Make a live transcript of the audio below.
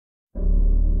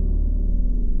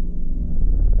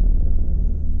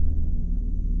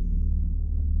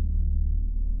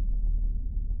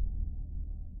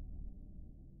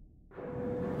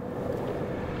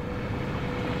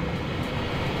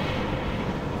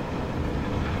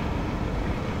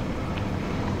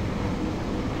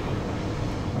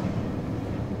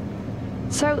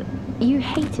So, you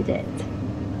hated it?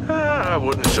 I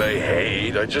wouldn't say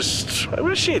hate, I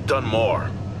wish he had done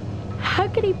more. How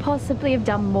could he possibly have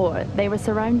done more? They were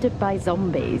surrounded by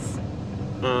zombies.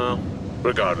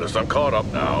 Regardless, I'm caught up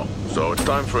now, so it's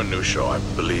time for a new show. I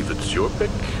believe it's your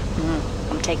pick?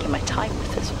 I'm taking my time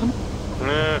with this one.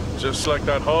 Just like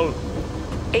that hull.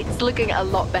 It's looking a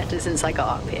lot better since I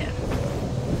got up here.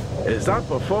 Is that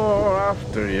before or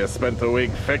after you spent a week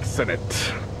fixing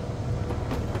it?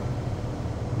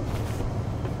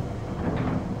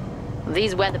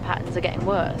 These weather patterns are getting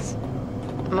worse.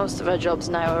 Most of our jobs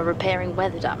now are repairing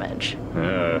weather damage.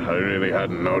 Yeah, I really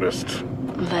hadn't noticed.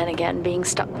 Then again, being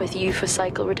stuck with you for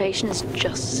cycle rotation is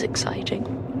just as exciting.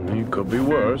 You could be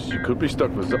worse. You could be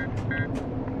stuck with some...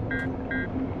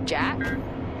 Jack?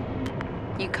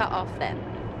 You cut off then.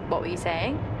 What were you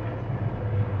saying?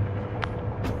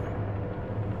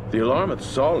 The alarm at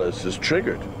Solis is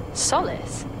triggered.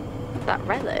 Solis? That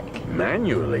relic?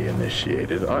 Manually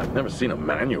initiated? I've never seen a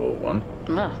manual one.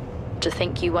 To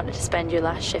think you wanted to spend your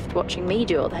last shift watching me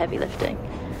do all the heavy lifting.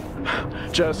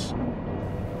 Jess,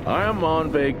 I am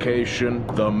on vacation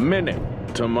the minute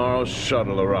tomorrow's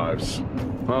shuttle arrives.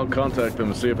 I'll contact them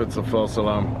and see if it's a false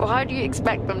alarm. Well, how do you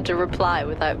expect them to reply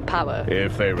without power?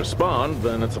 If they respond,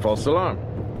 then it's a false alarm.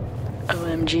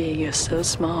 OMG, you're so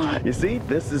smart. You see,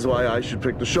 this is why I should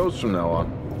pick the shows from now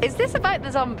on. Is this about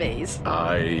the zombies?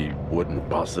 I wouldn't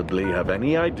possibly have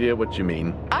any idea what you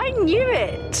mean. I knew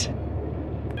it!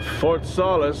 Fort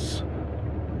Solis.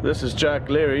 This is Jack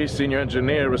Leary, senior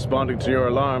engineer, responding to your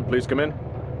alarm. Please come in.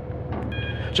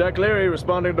 Jack Leary,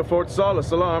 responding to Fort Solis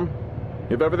alarm.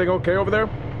 You have everything okay over there?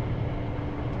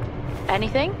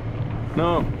 Anything?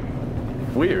 No.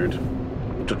 Weird.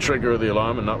 To trigger the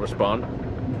alarm and not respond.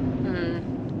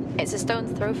 It's a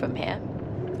stone's throw from here.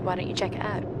 Why don't you check it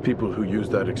out? People who use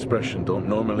that expression don't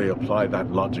normally apply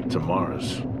that logic to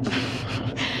Mars.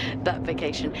 That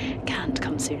vacation can't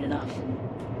come soon enough.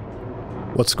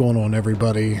 What's going on,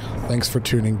 everybody? Thanks for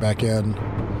tuning back in.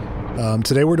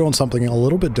 Today we're doing something a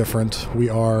little bit different. We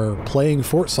are playing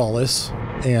Fort Solis,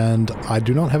 and I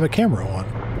do not have a camera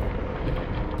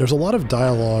on. There's a lot of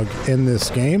dialogue in this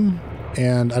game,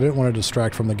 and I didn't want to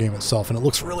distract from the game itself, and it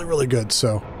looks really, really good,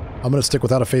 so I'm going to stick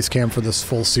without a face cam for this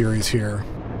full series here.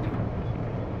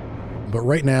 But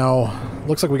right now,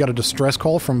 looks like we got a distress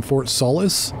call from Fort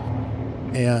Solis,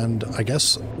 and I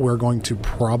guess we're going to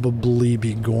probably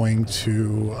be going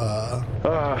to,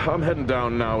 I'm heading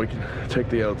down now. We can take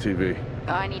the LTV.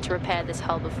 I need to repair this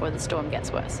hull before the storm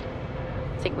gets worse.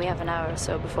 I think we have an hour or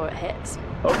so before it hits.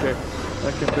 Okay,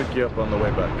 I can pick you up on the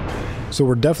way back. So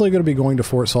we're definitely going to be going to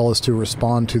Fort Solis to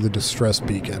respond to the distress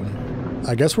beacon.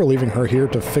 I guess we're leaving her here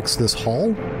to fix this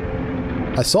hull.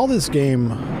 I saw this game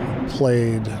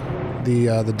played,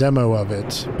 the demo of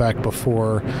it back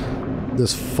before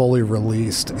this fully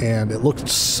released, and it looked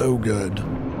so good.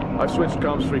 I've switched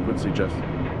comms frequency, Jess.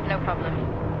 No problem.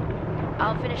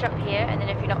 I'll finish up here, and then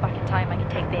if you're not back in time, I can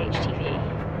take the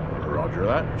HTV. Roger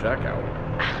that. Jack out.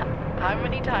 How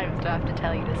many times do I have to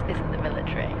tell you this isn't the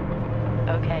military?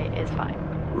 Okay, it's fine.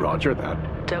 Roger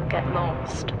that. Don't get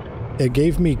lost. It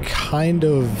gave me kind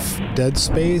of Dead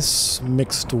Space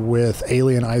mixed with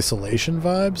Alien Isolation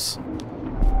vibes.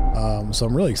 So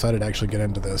I'm really excited to actually get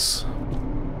into this.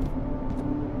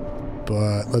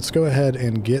 But let's go ahead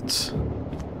and get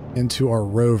into our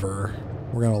rover.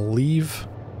 We're going to leave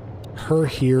her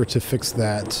here to fix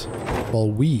that while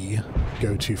we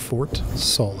go to Fort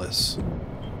Solis.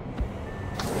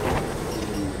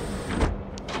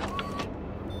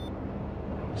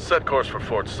 Set course for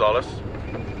Fort Solis.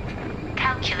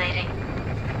 Calculating.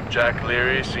 Jack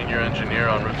Leary, senior engineer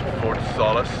en route to Fort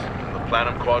Solis. In the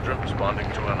Planum Quadrant,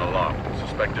 responding to an alarm.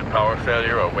 Suspected power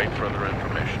failure. Await further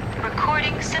information.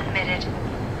 Recording submitted.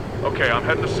 Okay, I'm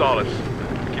heading to Solis.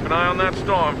 Keep an eye on that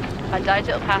storm. I doubt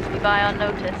it'll pass me by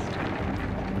unnoticed.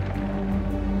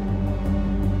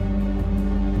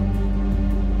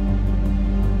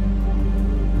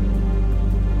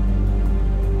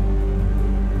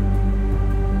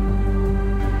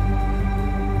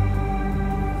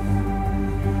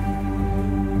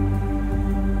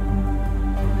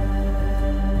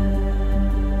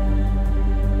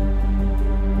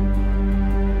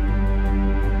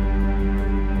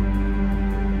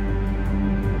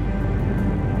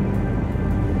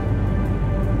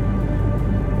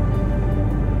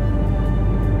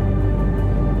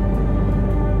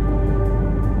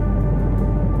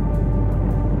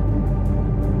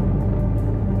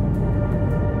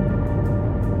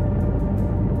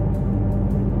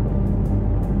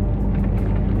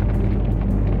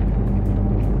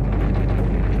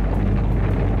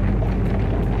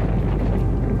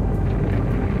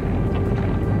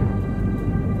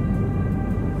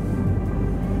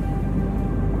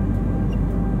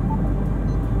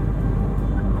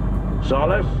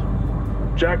 Solis?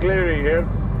 Jack Leary here.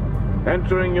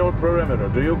 Entering your perimeter.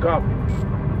 Do you copy?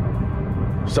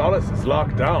 Solis is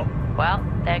locked down. Well,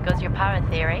 there goes your power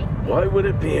theory. Why would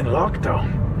it be in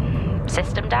lockdown?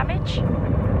 System damage?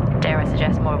 Dare I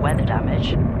suggest more weather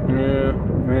damage? Yeah,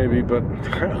 maybe, but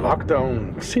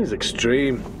lockdown seems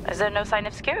extreme. Is there no sign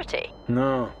of security?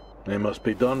 No, they must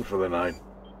be done for the night.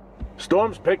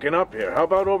 Storm's picking up here. How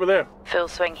about over there? Full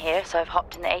swing here, so I've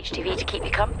hopped in the HTV to keep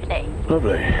you company.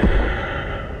 Lovely.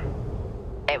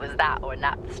 It was that or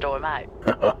nap the storm out.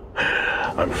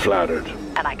 I'm flattered.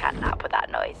 And I can't nap with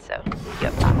that noise, so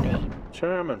you're happy.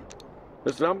 Chairman,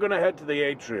 listen, I'm gonna head to the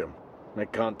atrium.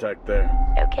 Make contact there.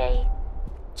 Okay.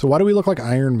 So why do we look like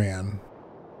Iron Man?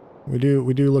 We do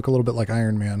look a little bit like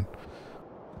Iron Man.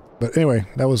 But anyway,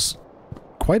 that was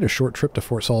quite a short trip to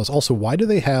Fort Solis. Also, why do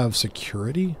they have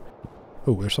security?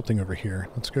 Oh, there's something over here.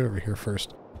 Let's go over here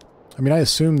first. I mean, I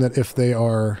assume that if they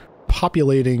are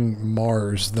populating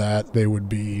Mars, that they would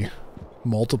be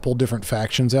multiple different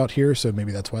factions out here, so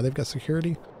maybe that's why they've got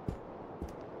security.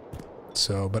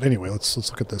 So, but anyway, let's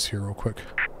look at this here real quick.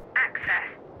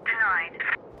 Access denied.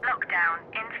 Lockdown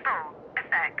in full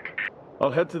effect. I'll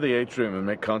head to the atrium and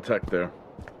make contact there.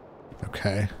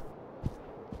 Okay.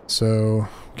 So,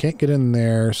 can't get in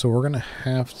there, so we're gonna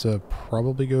have to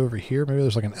probably go over here. Maybe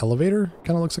there's like an elevator?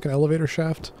 Kind of looks like an elevator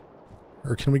shaft.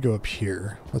 Or can we go up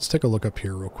here? Let's take a look up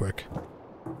here real quick.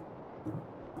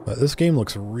 But this game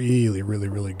looks really, really,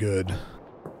 really good.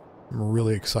 I'm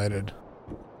really excited.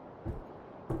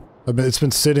 It's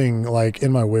been sitting like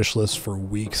in my wish list for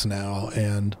weeks now,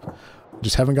 and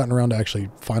just haven't gotten around to actually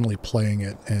finally playing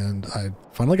it, and I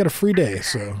finally got a free day,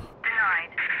 so... Denied.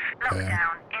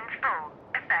 Lockdown in full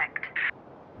effect.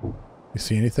 You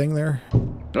see anything there?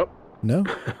 Nope. No?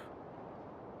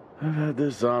 I've had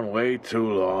this on way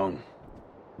too long.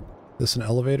 This an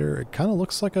elevator? It kind of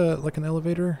looks like an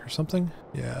elevator or something.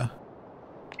 Yeah.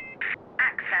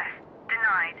 Access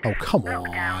denied. Oh, come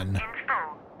Lockdown on. in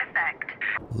full effect.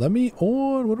 Let me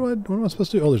on. What am I supposed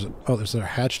to do? Oh, there's a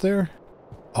hatch there.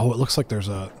 Oh, it looks like there's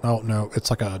a... Oh, no. It's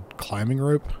like a climbing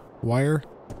rope wire.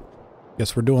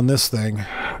 Guess we're doing this thing.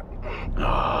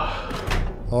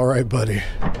 All right, buddy.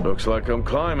 Looks like I'm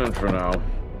climbing for now.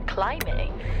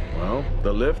 Climbing? Well,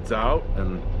 the lift's out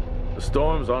and the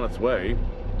storm's on its way.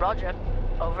 Roger.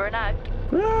 Over and out.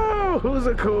 Oh, who's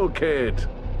a cool kid?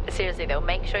 Seriously though,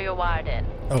 make sure you're wired in.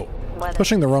 Oh, Weather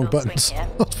pushing the wrong still swing buttons. here.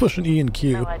 I was pushing E and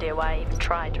Q. No idea why I even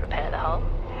tried to repair the hull.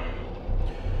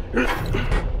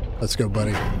 Let's go,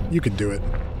 buddy. You can do it.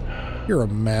 You're a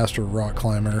master rock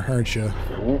climber, aren't you?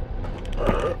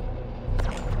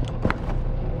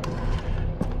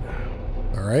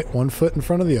 All right, one foot in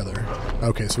front of the other.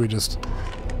 Okay, so we just...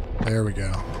 There we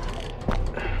go.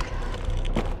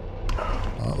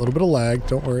 A little bit of lag,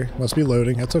 don't worry. Must be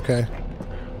loading, that's okay.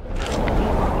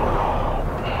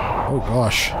 Oh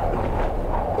gosh.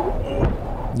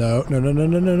 No.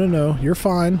 You're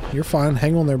fine. You're fine.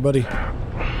 Hang on there, buddy.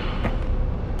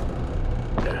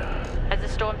 Has the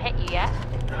storm hit you yet?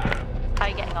 How are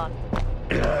you getting on?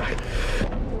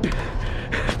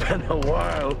 It's been a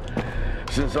while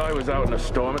since I was out in a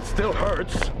storm. It still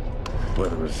hurts.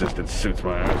 Weather resistance suits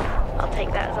my ass. I'll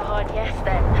take that as a hard yes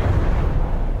then.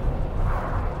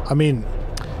 I mean,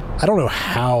 I don't know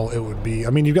how it would be. I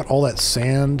mean, you've got all that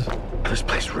sand. This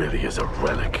place really is a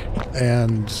relic.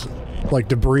 And like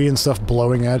debris and stuff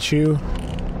blowing at you.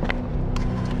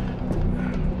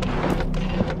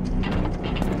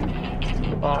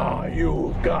 Oh,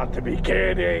 you've got to be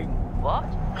kidding. What?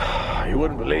 You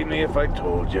wouldn't believe me if I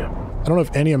told you. I don't know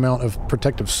if any amount of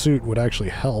protective suit would actually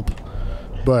help,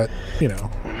 but, you know,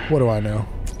 what do I know?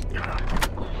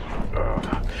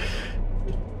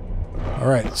 All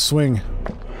right, swing.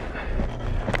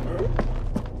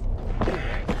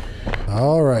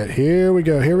 All right, here we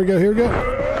go.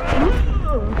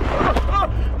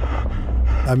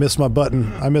 I missed my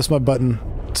button.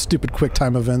 Stupid quick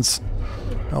time events.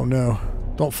 Oh no.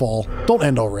 Don't fall. Don't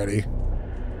end already.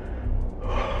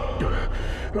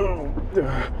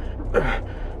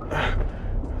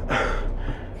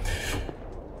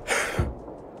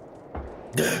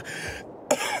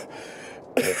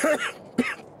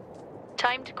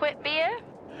 Time to quit beer?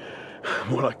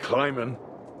 More like climbing.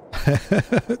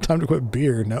 Time to quit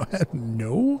beer. No,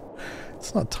 no,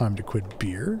 it's not time to quit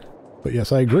beer. But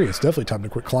yes, I agree. It's definitely time to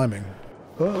quit climbing.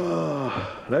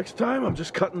 Next time, I'm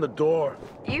just cutting the door.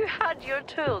 You had your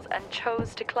tools and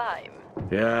chose to climb.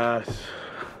 Yes.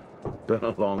 Been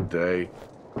a long day.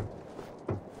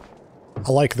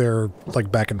 I like their,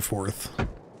 like, back and forth.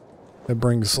 It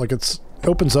brings, like,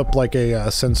 opens up, like,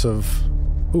 a sense of...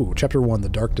 Ooh, Chapter 1, The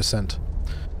Dark Descent.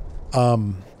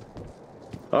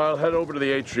 I'll head over to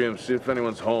the atrium, see if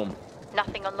anyone's home.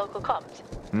 Nothing on local comms?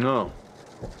 No.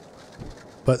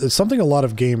 But it's something a lot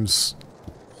of games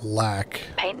lack.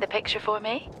 Paint the picture for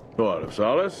me? What, of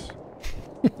Solis?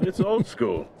 It's old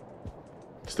school.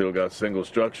 Still got single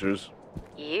structures.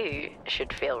 You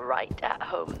should feel right at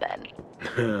home then.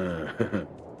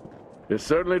 It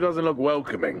certainly doesn't look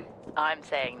welcoming. I'm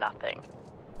saying nothing.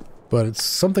 But it's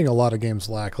something a lot of games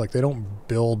lack. Like, they don't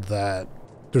build that.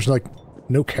 There's like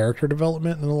no character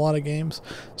development in a lot of games,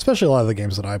 especially a lot of the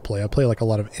games that I play. I play like a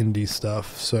lot of indie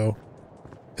stuff, so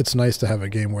it's nice to have a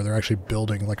game where they're actually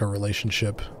building like a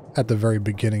relationship at the very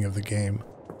beginning of the game.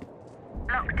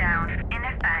 Lockdown in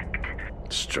effect.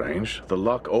 Strange. The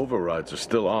lock overrides are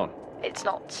still on. It's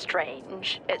not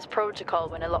strange. It's protocol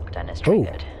when a lockdown is Oh,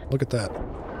 triggered. look at that.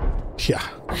 Yeah,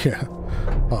 yeah.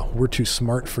 Oh, we're too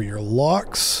smart for your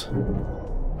locks.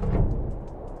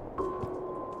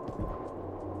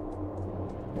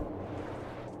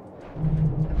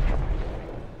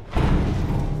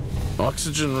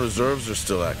 Oxygen reserves are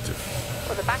still active.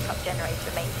 Well, the backup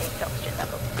generator maintains oxygen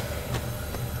levels.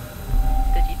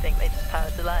 Did you think they just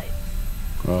powered the lights?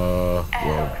 Well,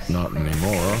 not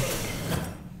anymore.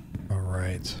 All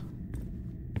right.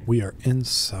 We are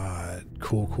inside.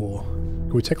 Cool, cool.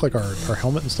 Can we take like our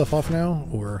helmet and stuff off now?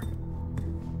 Or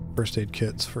first aid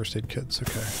kits? First aid kits,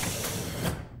 okay.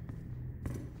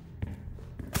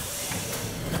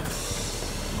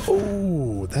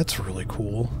 Oh, that's really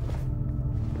cool.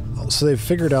 So they've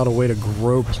figured out a way to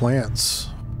grow plants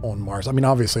on Mars. I mean,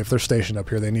 obviously, if they're stationed up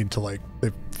here, they need to like,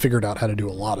 they've figured out how to do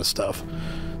a lot of stuff.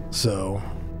 So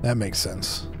that makes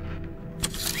sense.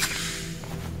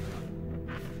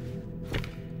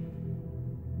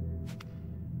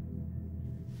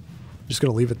 Just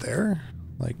gonna leave it there?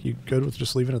 Like, you good with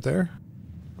just leaving it there?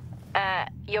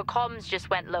 Your comms just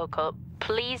went local.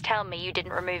 Please tell me you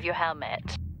didn't remove your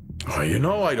helmet. Oh, you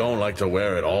know I don't like to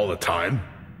wear it all the time.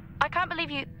 I can't believe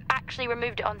you actually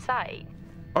removed it on site.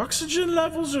 Oxygen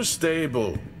levels are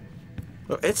stable.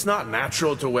 It's not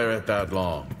natural to wear it that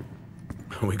long.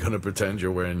 Are we gonna pretend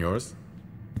you're wearing yours?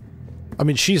 I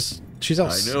mean, she's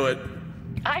out. I knew it.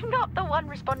 I'm not the one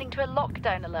responding to a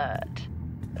lockdown alert.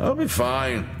 I'll be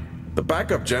fine. The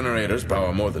backup generators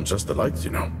power more than just the lights,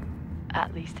 you know.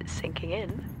 At least it's sinking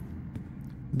in.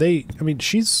 I mean,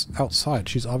 she's outside.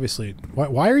 She's obviously...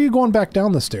 Why are you going back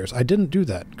down the stairs? I didn't do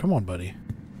that. Come on, buddy.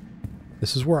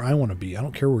 This is where I want to be. I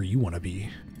don't care where you want to be.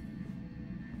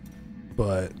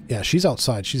 But, yeah, she's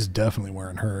outside. She's definitely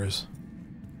wearing hers.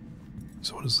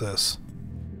 So what is this?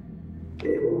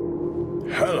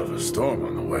 Hell of a storm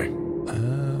on the way.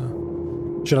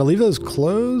 Should I leave those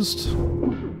closed?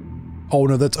 Oh,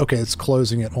 no, that's... Okay, it's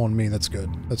closing it on me. That's good.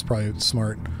 That's probably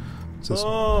smart.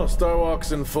 Oh,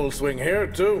 Starwalk's in full swing here,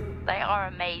 too. They are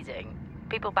amazing.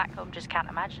 People back home just can't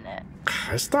imagine it.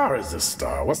 A star is a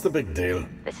star. What's the big deal?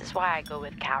 This is why I go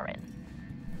with Karen.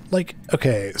 Like,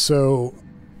 okay, so...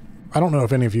 I don't know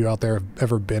if any of you out there have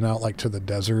ever been out, like, to the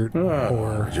desert,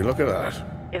 or... Would you look at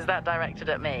that? Is that directed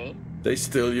at me? They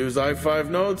still use i5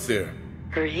 nodes here.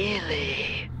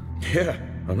 Really? Yeah,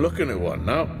 I'm looking at one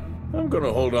now. I'm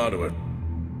gonna hold on to it.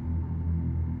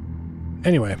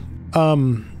 Anyway,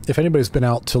 if anybody's been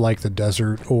out to, like, the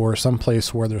desert or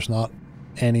someplace where there's not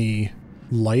any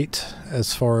light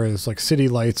as far as, like, city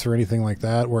lights or anything like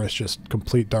that, where it's just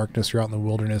complete darkness, you're out in the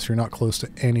wilderness, you're not close to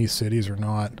any cities or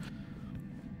not,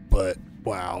 but,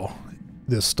 wow,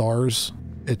 the stars,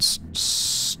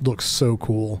 looks so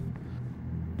cool.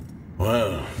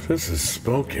 Wow, this is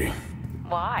spooky.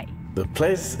 Why? The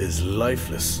place is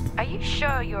lifeless. Are you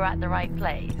sure you're at the right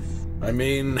place? I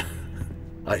mean,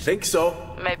 I think so.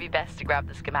 Maybe best to grab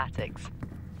the schematics.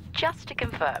 Just to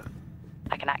confirm,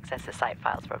 I can access the site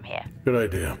files from here.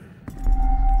 Good idea.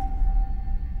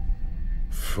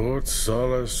 Fort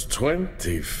Solis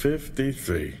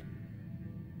 2053.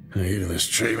 Even this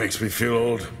tree makes me feel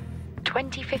old.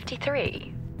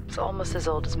 2053? It's almost as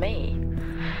old as me.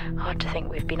 Hard to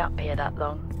think we've been up here that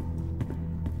long.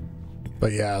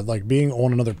 But yeah, like, being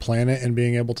on another planet and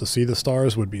being able to see the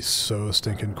stars would be so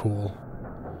stinking cool.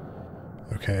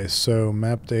 Okay, so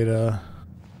map data.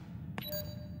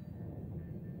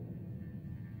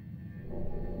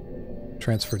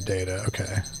 Transfer data,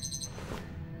 okay.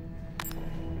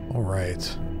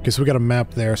 Alright. Okay, so we got a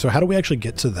map there. So how do we actually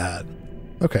get to that?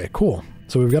 Okay, cool.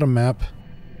 So we've got a map.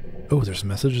 Oh, there's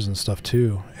messages and stuff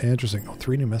too. Interesting. Oh,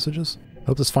 3 new messages?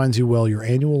 Hope this finds you well. Your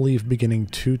annual leave beginning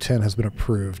 2/10 has been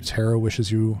approved. Tara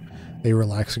wishes you a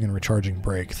relaxing and recharging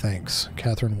break. Thanks.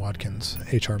 Catherine Watkins,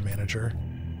 HR manager.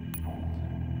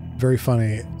 Very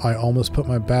funny. I almost put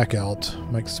my back out.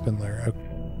 Mike Spindler.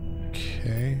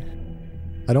 Okay.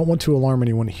 I don't want to alarm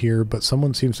anyone here, but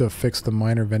someone seems to have fixed the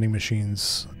minor vending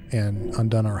machines and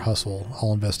undone our hustle.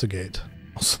 I'll investigate.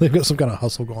 So they've got some kind of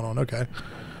hustle going on. Okay.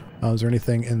 Is there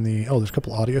anything in the... Oh, there's a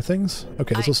couple audio things.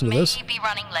 Okay, let's listen to this. I may be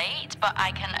running late, but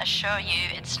I can assure you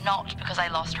it's not because I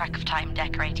lost track of time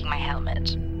decorating my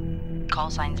helmet.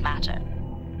 Call signs matter.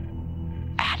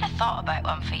 I had a thought about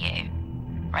one for you.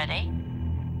 Ready?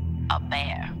 A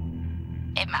bear.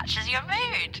 It matches your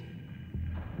mood.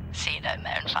 See you down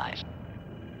there in 5.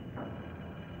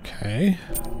 Okay.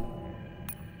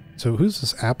 So who's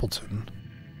this Appleton?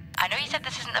 I know you said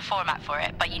this isn't the format for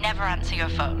it, but you never answer your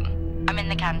phone. I'm in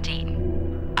the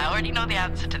canteen. I already know the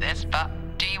answer to this, but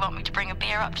do you want me to bring a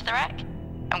beer up to the wreck?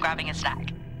 I'm grabbing a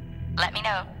snack. Let me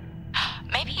know.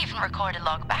 Maybe even record a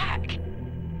log back.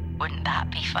 Wouldn't that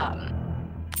be fun?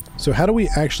 So how do we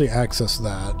actually access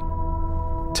that?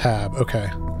 Tab. Okay.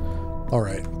 All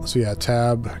right. So yeah,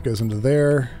 tab goes into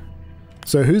there.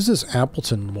 So who's this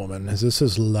Appleton woman? Is this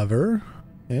his lover?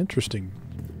 Interesting.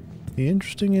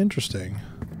 Interesting.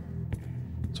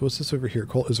 So what's this over here?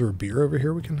 Cole, is there a beer over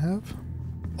here we can have?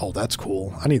 Oh, that's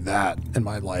cool. I need that in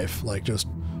my life. Like just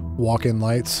walk-in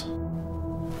lights.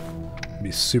 It'd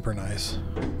be super nice.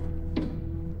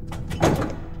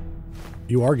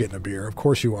 You are getting a beer. Of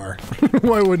course you are.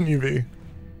 Why wouldn't you be?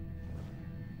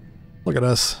 Look at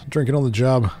us drinking on the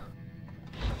job.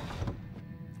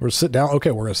 We're gonna sit down.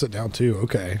 Okay, we're gonna sit down too.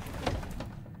 Okay.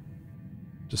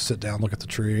 Just sit down, look at the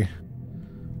tree.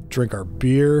 Drink our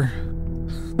beer.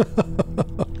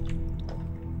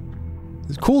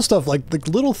 Cool stuff like the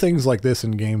little things like this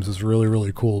in games is really,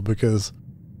 really cool because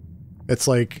it's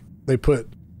like they put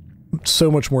so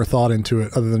much more thought into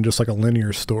it other than just like a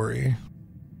linear story.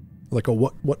 Like a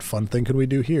what fun thing could we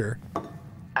do here?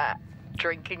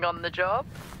 Drinking on the job?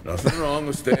 Nothing wrong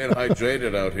with staying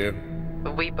hydrated out here.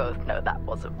 We both know that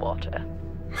wasn't water.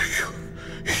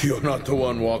 You're not the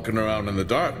one walking around in the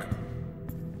dark.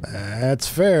 That's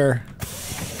fair.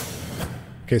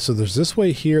 Okay, so there's this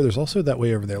way here. There's also that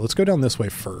way over there. Let's go down this way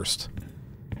first.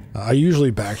 I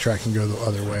usually backtrack and go the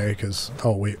other way because...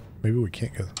 Oh, wait. Maybe we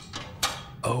can't go...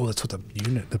 Oh, that's what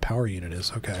the power unit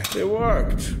is. Okay. It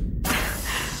worked.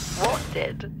 What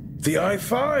did? The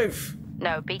i5.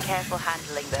 No, be careful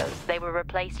handling those. They were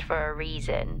replaced for a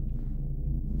reason.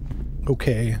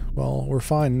 Okay, well, we're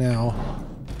fine now.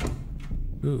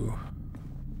 Ooh.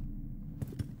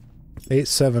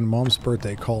 8/7, Mom's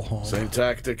birthday, call home. Same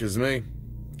tactic as me.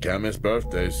 Can't miss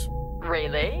birthdays.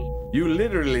 Really? You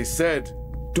literally said,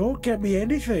 don't get me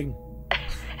anything.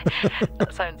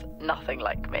 That sounds nothing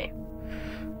like me.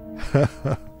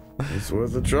 It's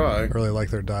worth a try. I really like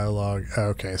their dialogue.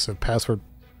 Okay, so password.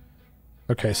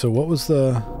 Okay, so what was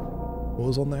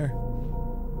on there?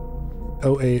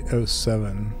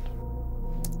 0807.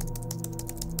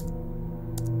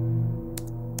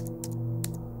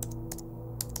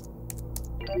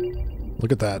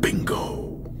 Look at that. Bingo.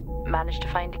 Managed to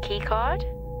find a key card?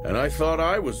 And I thought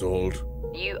I was old.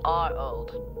 You are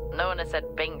old. No one has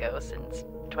said bingo since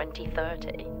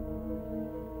 2030.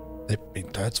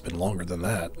 That's been longer than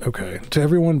that. Okay. To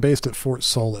everyone based at Fort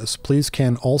Solis, please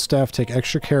can all staff take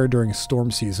extra care during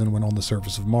storm season when on the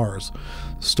surface of Mars.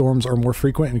 Storms are more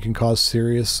frequent and can cause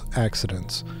serious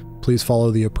accidents. Please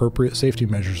follow the appropriate safety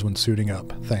measures when suiting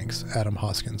up. Thanks, Adam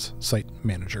Hoskins, Site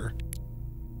Manager.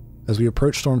 As we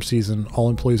approach storm season, all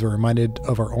employees are reminded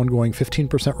of our ongoing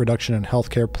 15% reduction in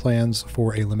healthcare plans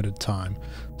for a limited time.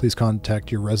 Please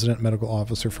contact your resident medical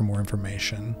officer for more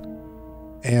information.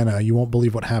 Anna, you won't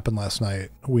believe what happened last night.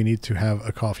 We need to have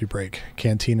a coffee break.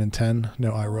 Canteen in 10,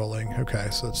 no eye rolling. Okay,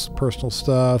 so it's personal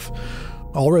stuff.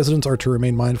 All residents are to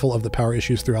remain mindful of the power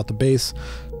issues throughout the base.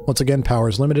 Once again, power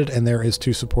is limited and there is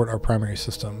to support our primary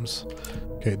systems.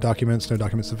 Okay, documents, no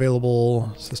documents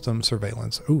available. System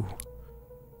surveillance. Ooh.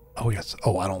 Oh, yes.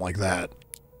 Oh, I don't like that.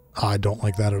 I don't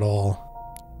like that at all.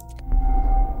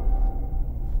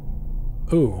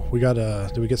 Ooh, we got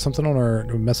did we get something on our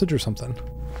message or something?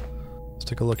 Let's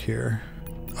take a look here.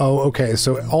 Oh, okay.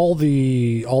 So all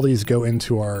these go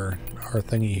into our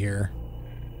thingy here.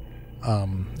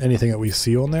 Anything that we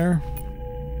see on there.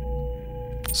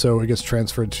 So it gets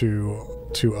transferred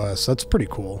to us. That's pretty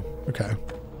cool. Okay.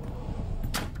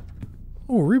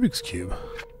 Oh, Rubik's Cube.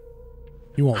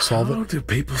 You won't solve it? How do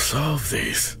people solve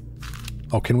these?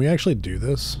 Oh, can we actually do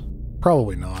this?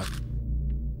 Probably not.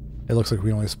 It looks like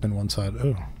we only spin one side.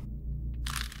 Oh.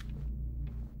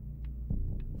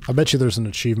 I bet you there's an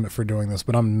achievement for doing this,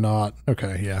 but I'm not.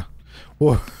 Okay, yeah.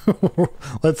 Well,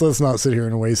 let's not sit here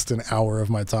and waste an hour of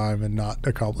my time and not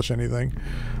accomplish anything.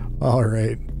 All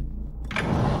right.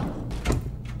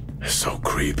 It's so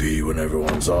creepy when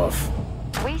everyone's off.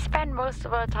 We spend most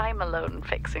of our time alone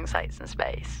fixing sites in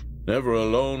space. Never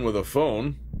alone with a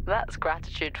phone. That's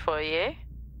gratitude for you.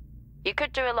 You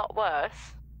could do a lot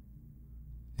worse.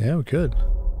 Yeah, we could.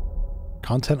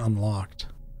 Content unlocked.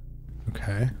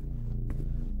 Okay.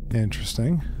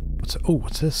 Interesting.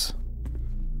 What's this?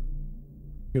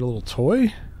 Get a little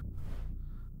toy?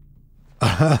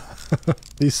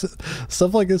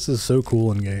 Stuff like this is so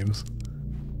cool in games.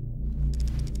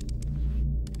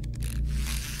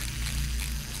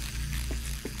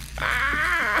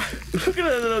 Look at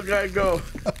that little guy go.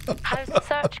 How's the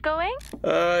search going?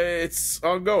 It's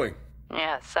ongoing.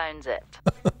 Yeah, sounds it.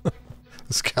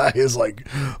 This guy is like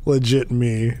legit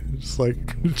me. Just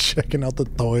like checking out the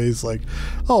toys like,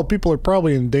 oh, people are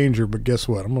probably in danger, but guess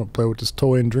what? I'm gonna play with this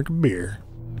toy and drink a beer.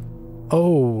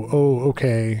 Oh,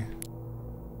 okay.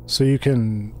 So you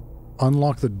can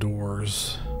unlock the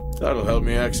doors. That'll help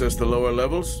me access the lower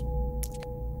levels.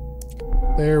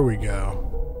 There we go.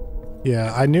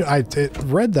 Yeah, I knew it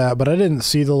read that, but I didn't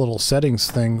see the little settings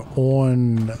thing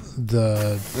on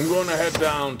the... I'm going to head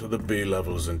down to the B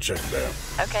levels and check there.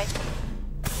 Okay.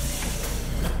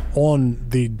 On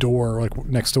the door, like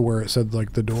next to where it said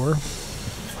like the door.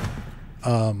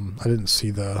 I didn't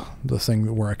see the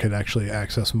thing where I could actually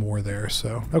access more there,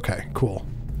 so okay, cool.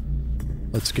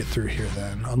 Let's get through here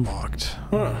then. Unlocked.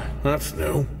 Huh, that's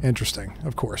new. Interesting,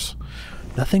 of course.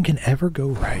 Nothing can ever go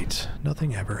right.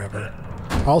 Nothing ever.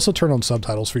 I also turn on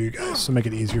subtitles for you guys to make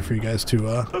it easier for you guys to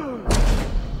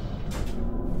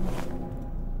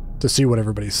see what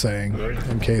everybody's saying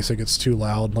in case it gets too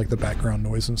loud, like the background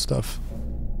noise and stuff.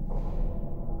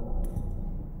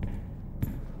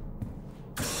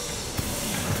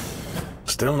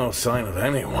 Still no sign of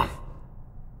anyone.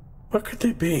 Where could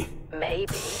they be?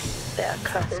 Maybe they're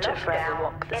cursed to forever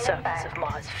walk the surface of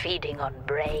Mars feeding on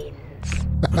brains.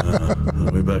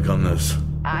 I'll be back on this.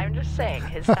 I'm just saying,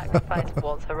 his sacrifice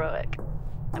was heroic.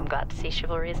 I'm glad to see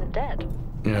chivalry isn't dead.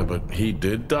 Yeah, but he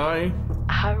did die?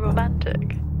 How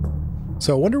romantic.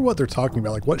 So I wonder what they're talking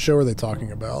about. Like, what show are they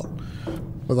talking about?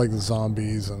 With, like, the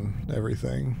zombies and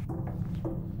everything.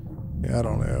 Yeah, I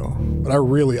don't know. But I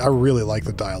really like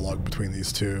the dialogue between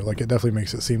these two. Like, it definitely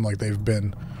makes it seem like they've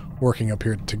been working up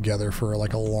here together for,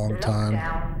 like, a long time.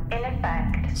 Lockdown in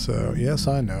effect. So, yes,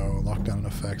 I know. Lockdown in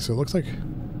effect. So it looks like...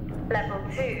 Level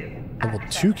 2. Level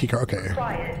 2 keycard. Okay.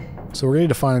 Required. So we're going to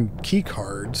need to find key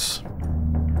cards.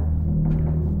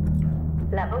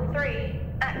 Level 3.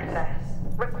 Access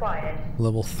required.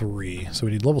 Level 3. So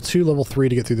we need level 2, level 3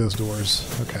 to get through those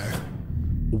doors. Okay.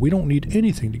 We don't need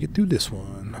anything to get through this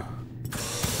one.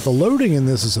 The loading in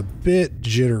this is a bit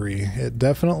jittery. It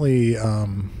definitely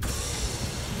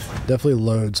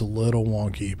loads a little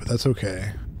wonky, but that's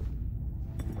okay.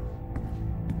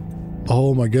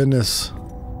 Oh my goodness.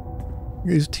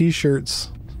 These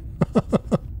t-shirts.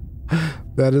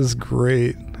 That is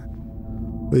great.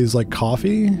 These like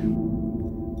coffee?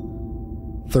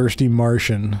 Thirsty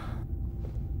Martian.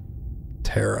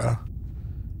 Terra.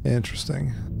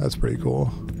 Interesting. That's pretty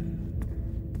cool.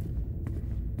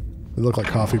 They look like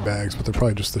coffee bags, but they're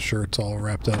probably just the shirts all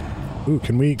wrapped up. Ooh,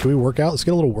 can we work out? Let's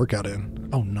get a little workout in.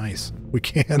 Oh, nice. We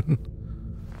can.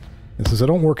 And since I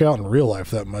don't work out in real life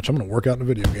that much, I'm going to work out in a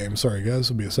video game. Sorry, guys.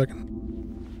 It'll be a second.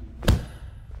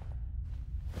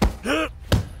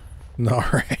 All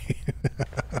right.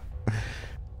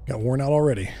 Got worn out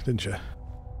already, didn't you?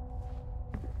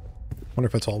 Wonder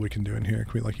if that's all we can do in here.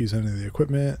 Can we like use any of the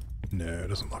equipment? No, it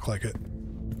doesn't look like it.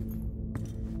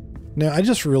 Now, I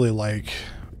just really like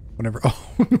whenever...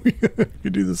 Oh, we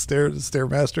could do the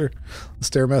Stairmaster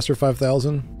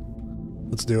 5000.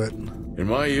 Let's do it. In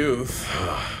my youth...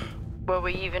 Were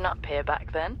we even up here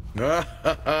back then?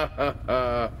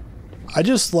 I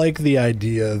just like the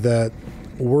idea that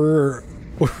we're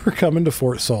coming to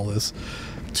Fort Solis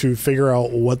to figure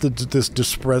out what this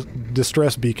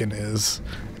distress beacon is,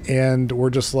 and we're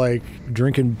just like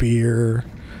drinking beer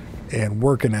and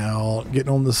working out,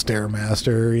 getting on the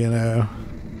Stairmaster, you know.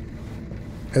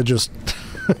 It just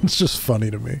it's just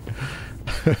funny to me.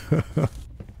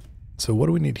 So what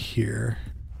do we need here?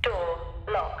 Door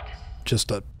locked.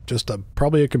 Just a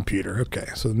probably a computer. Okay,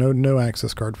 so no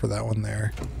access card for that one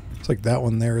there. Looks like that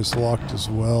one there is locked as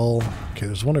well. Okay,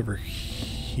 there's one over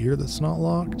here that's not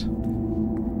locked.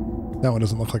 That one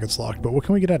doesn't look like it's locked, but what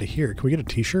can we get out of here? Can we get a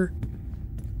t-shirt?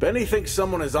 Benny thinks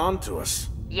someone is on to us.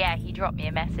 Yeah, he dropped me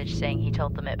a message saying he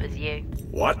told them it was you.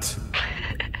 What?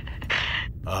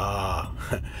 Yeah,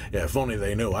 if only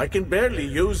they knew. I can barely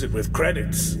use it with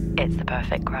credits. It's the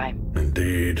perfect crime.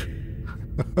 Indeed.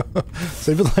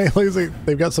 So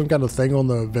they've got some kind of thing on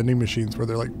the vending machines where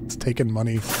they're like taking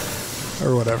money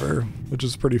or whatever, which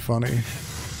is pretty funny.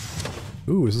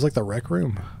 Ooh, is this like the rec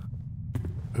room?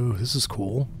 Ooh, this is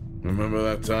cool. Remember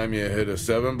that time you hit a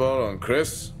 7-ball on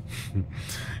Chris? He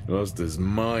lost his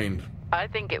mind. I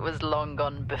think it was long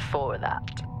gone before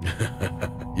that.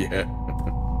 Yeah.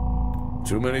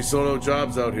 Too many solo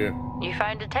jobs out here. You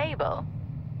found a table?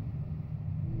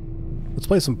 Let's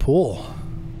play some pool.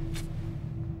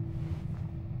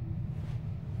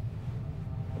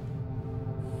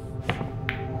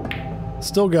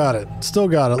 Still got it. Still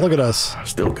got it. Look at us.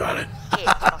 Still got it.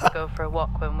 Kids must go for a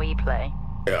walk when we play.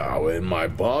 Yeah, in my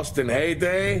Boston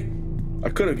heyday, I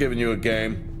could have given you a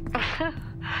game.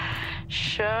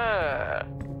 Sure.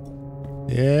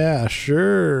 Yeah,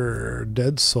 sure.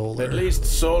 Dead Solar. At least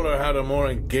Solar had a more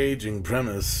engaging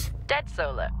premise. Dead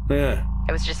Solar. Yeah.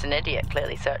 It was just an idiot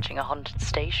clearly searching a haunted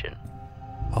station.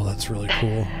 Oh, that's really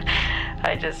cool.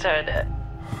 I just heard it.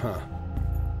 Huh.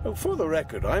 Oh, for the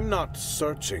record, I'm not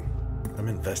searching. I'm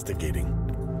investigating.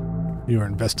 You are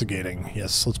investigating.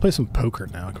 Yes, let's play some poker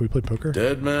now. Can we play poker?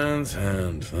 Dead man's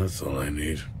hand. That's all I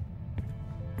need.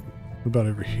 What about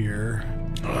over here?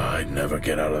 Oh, I'd never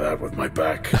get out of that with my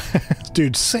back.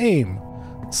 Dude, same.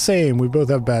 Same. We both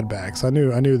have bad backs. I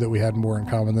knew that we had more in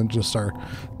common than just our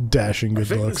dashing good I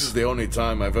think looks. this is the only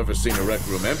time I've ever seen a rec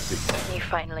room empty. You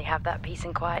finally have that peace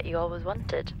and quiet you always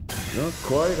wanted. Not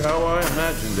quite how I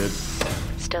imagined it.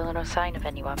 Still no sign of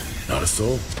anyone. Not a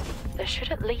soul. There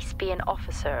should at least be an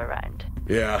officer around.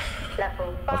 Yeah,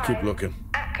 Level 5. I'll keep looking.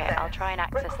 Okay, I'll try and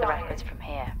access the records from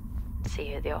here.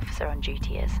 See who the officer on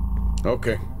duty is.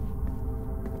 Okay.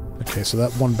 Okay, so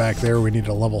that one back there we need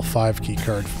a level 5 key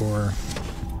card for.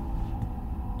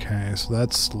 Okay, so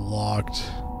that's locked.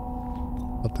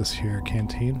 What this here?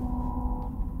 Canteen?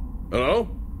 Hello?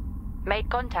 Made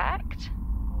contact?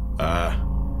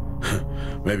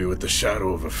 Maybe with the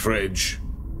shadow of a fridge.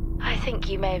 I think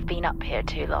you may have been up here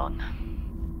too long.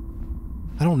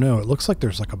 I don't know. It looks like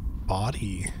there's like a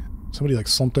body. Somebody like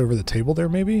slumped over the table there,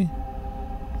 maybe?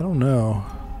 I don't know.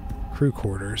 Crew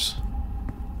quarters.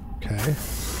 Okay.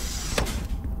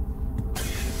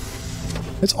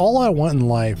 It's all I want in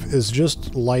life is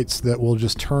just lights that will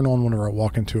just turn on whenever I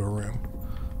walk into a room.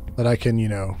 That I can, you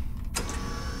know,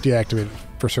 deactivate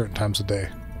for certain times of day.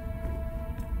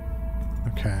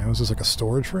 Okay, was this like a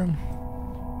storage room?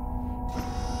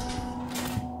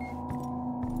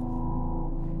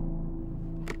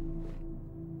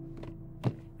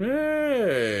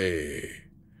 Hey!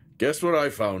 Guess what I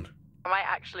found? Am I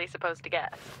actually supposed to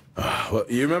guess? Well,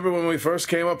 you remember when we first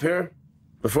came up here?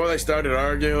 Before they started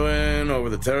arguing over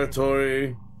the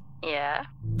territory? Yeah.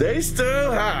 They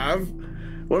still have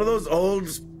one of those old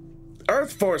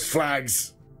Earth Force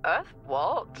flags. Earth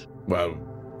what? Well,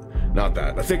 not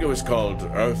that. I think it was called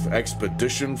Earth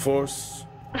Expedition Force.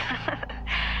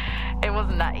 It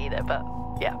wasn't that either, but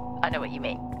yeah, I know what you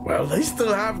mean. Well, they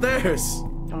still have theirs.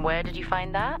 And where did you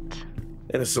find that?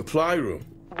 In a supply room.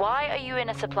 Why are you in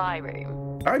a supply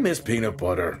room? I miss peanut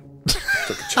butter.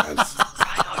 Took a chance.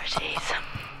 Priorities.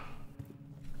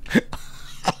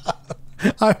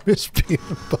 I miss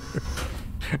peanut butter.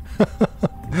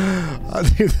 I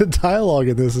think the dialogue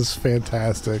in this is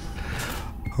fantastic.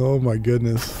 Oh my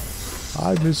goodness.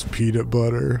 I miss peanut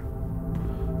butter.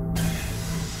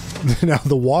 Now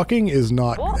the walking is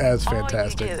not What as are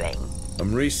fantastic. you doing?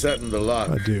 I'm resetting the lock.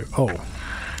 I do. Oh,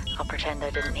 I'll pretend I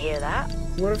didn't hear that.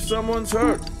 What if someone's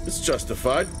hurt? It's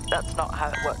justified. That's not how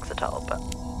it works at all, but...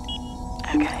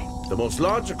 Okay. The most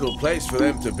logical place for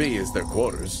them to be is their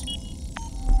quarters.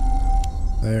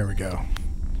 there we go.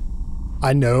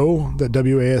 I know that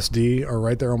WASD are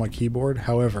right there on my keyboard.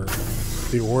 However,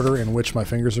 the order in which my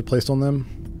fingers are placed on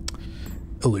them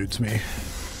eludes me.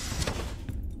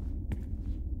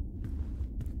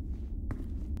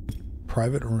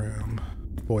 Private room.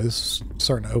 Boy, this is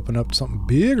starting to open up something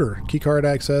bigger. Keycard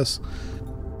access.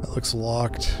 That looks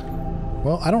locked.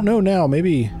 Well, I don't know now.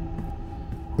 Maybe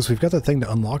because we've got that thing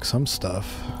to unlock some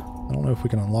stuff. I don't know if we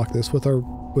can unlock this with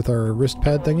our wrist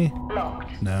pad thingy.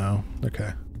 Locked. No.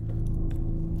 Okay.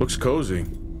 Looks cozy.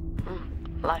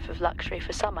 Life of luxury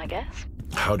for some, I guess.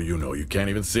 How do you know? You can't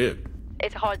even see it.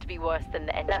 It's hard to be worse than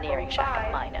the engineering Level shack 5.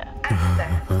 at Minor.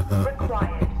 Access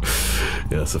required.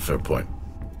 Yeah, that's a fair point.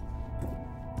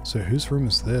 So whose room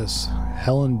is this?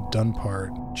 Helen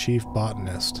Dunpart, Chief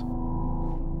Botanist.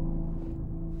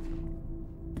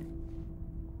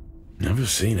 Never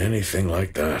seen anything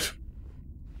like that.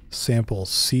 Sample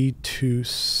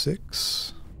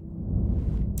C26.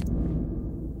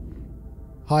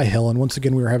 Hi, Helen. Once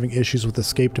again, we are having issues with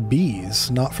escaped bees.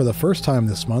 Not for the first time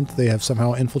this month. They have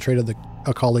somehow infiltrated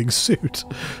a colleague's suit.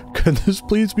 Could this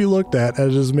please be looked at,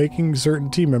 as it is making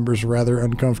certain team members rather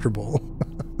uncomfortable?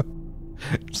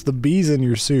 It's the bees in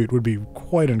your suit would be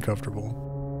quite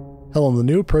uncomfortable. Helen, the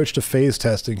new approach to phase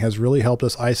testing has really helped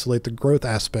us isolate the growth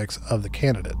aspects of the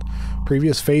candidate.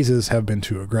 Previous phases have been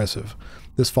too aggressive.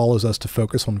 This follows us to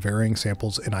focus on varying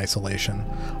samples in isolation.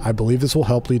 I believe this will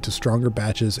help lead to stronger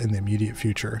batches in the immediate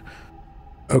future.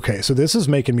 Okay, so this is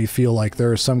making me feel like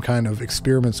there are some kind of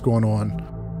experiments going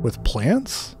on with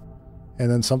plants,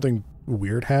 and then something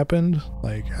weird happened.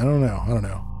 Like, I don't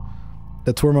know.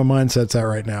 That's where my mindset's at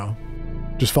right now.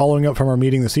 Just following up from our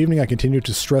meeting this evening, I continue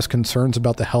to stress concerns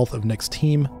about the health of Nick's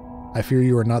team. I fear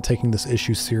you are not taking this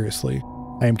issue seriously.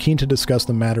 I am keen to discuss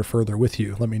the matter further with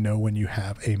you. Let me know when you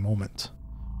have a moment.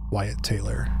 Wyatt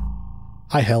Taylor.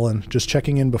 Hi, Helen. Just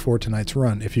checking in before tonight's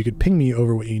run. If you could ping me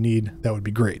over what you need, that would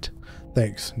be great.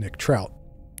 Thanks, Nick Trout.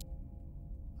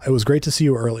 It was great to see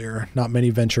you earlier. Not many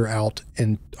venture out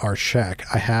in our shack.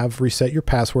 I have reset your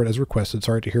password as requested.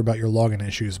 Sorry to hear about your login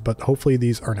issues, but hopefully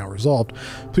these are now resolved.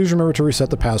 Please remember to reset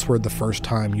the password the first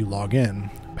time you log in.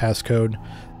 Passcode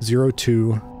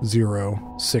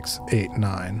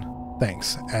 020689.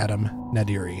 Thanks, Adam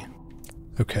Nadiri.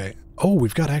 Okay. Oh,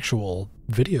 we've got actual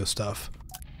video stuff.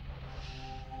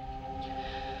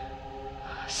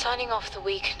 Signing off the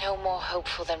week no more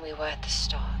hopeful than we were at the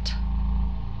start.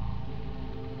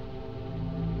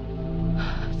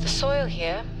 The soil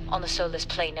here, on the Solis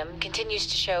Planum, continues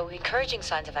to show encouraging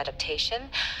signs of adaptation,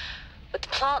 but the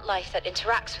plant life that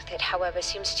interacts with it, however,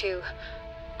 seems to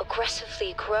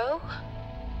aggressively grow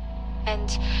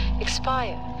and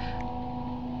expire.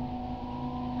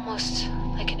 Almost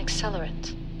like an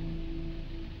accelerant.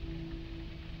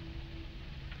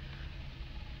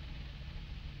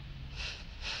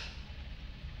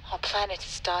 Our planet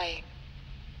is dying.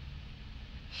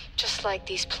 Just like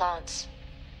these plants.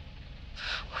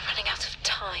 We're running out of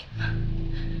time.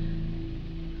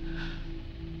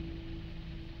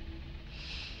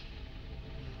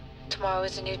 Tomorrow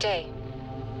is a new day.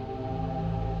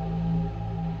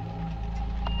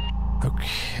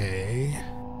 Okay.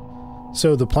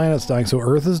 So the planet's dying, so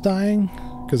Earth is dying?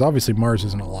 Because obviously Mars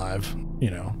isn't alive.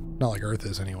 You know, not like Earth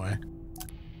is anyway.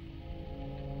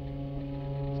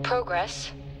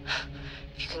 Progress,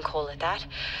 if you can call it that,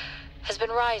 has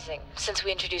been rising since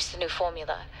we introduced the new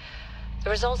formula. The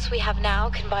results we have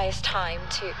now can buy us time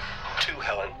to... 2,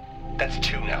 Helen. That's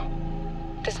 2 now.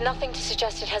 There's nothing to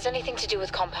suggest it has anything to do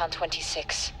with Compound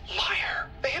 26. Liar.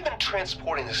 They have been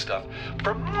transporting this stuff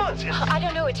for months. I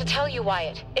don't know what to tell you,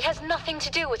 Wyatt. It has nothing to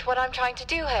do with what I'm trying to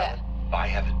do here. I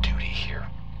have a duty here.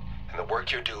 And the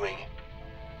work you're doing,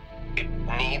 it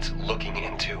needs looking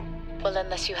into. Well,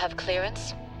 unless you have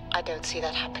clearance, I don't see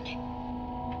that happening.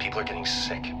 People are getting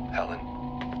sick, Helen.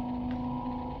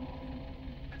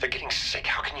 They're getting sick.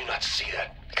 How can you not see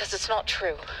that? Because it's not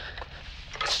true.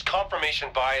 It's confirmation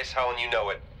bias, Helen. You know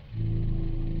it.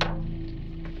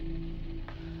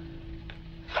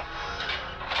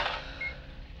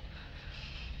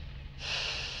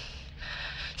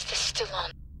 Is this still on?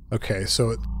 Okay,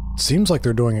 so it seems like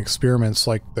they're doing experiments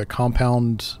like the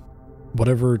compound,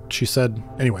 whatever she said.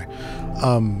 Anyway,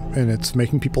 and it's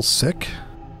making people sick.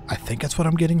 I think that's what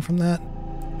I'm getting from that.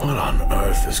 What on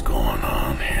earth is going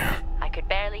on here? I could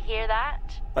barely hear that.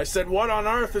 I said, what on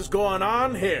earth is going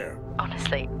on here?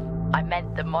 Honestly, I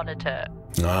meant the monitor.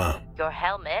 Ah, Your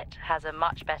helmet has a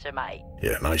much better mic.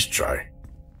 yeah, nice try.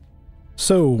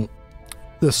 So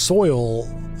the soil,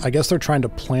 I guess they're trying to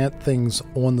plant things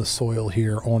on the soil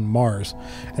here on Mars,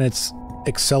 and it's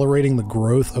accelerating the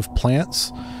growth of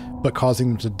plants, but causing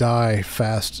them to die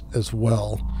fast as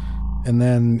well. And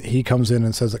then he comes in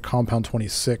and says that Compound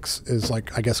 26 is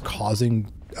like, I guess,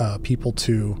 causing people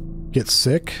to get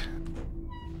sick.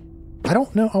 I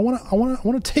don't know. I want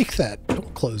to take that.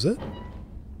 Don't close it.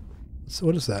 So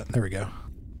what is that? There we go.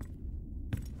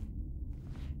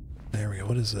 There we go.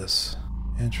 What is this?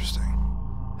 Interesting.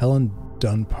 Helen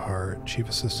Dunbar, Chief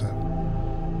Assistant.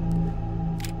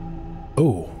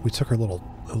 Oh, we took our little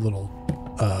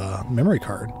memory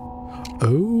card.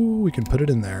 Oh, we can put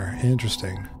it in there.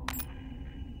 Interesting.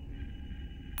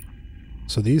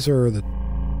 So these are the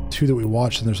 2 that we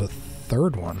watched, and there's a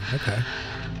 3rd one. Okay.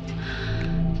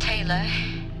 Taylor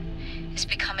is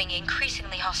becoming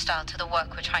increasingly hostile to the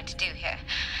work we're trying to do here.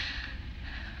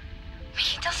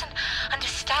 He doesn't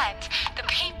understand the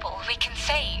people we can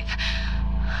save.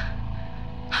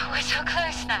 We're so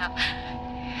close now.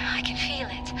 I can feel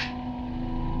it.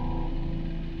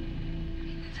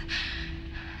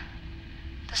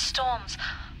 The storms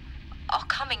are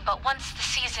coming, but once the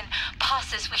season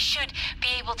passes, we should be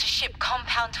able to ship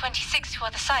Compound 26 to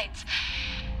other sites.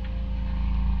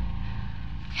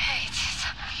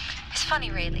 It's funny,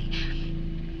 really.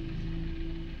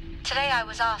 Today I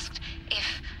was asked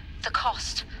if the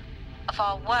cost of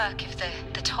our work, if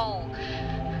the toll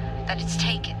that it's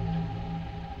taken,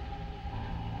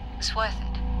 It's worth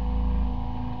it.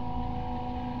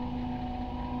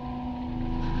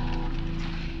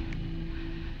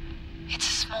 It's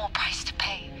a small price to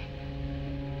pay.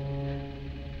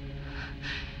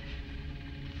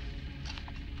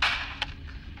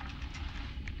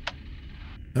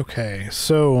 Okay,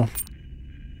 so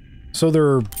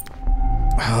they're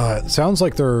it sounds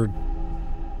like they're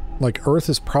like Earth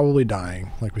is probably dying,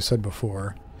 like we said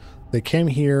before. They came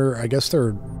here, I guess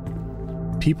they're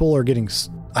people are getting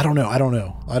I don't know. I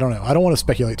don't want to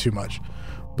speculate too much.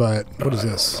 But what is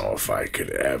this? I don't know if I could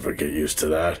ever get used to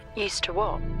that. Used to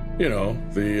what? You know,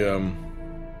 the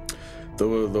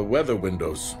weather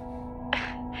windows.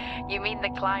 You mean the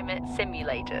climate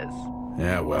simulators?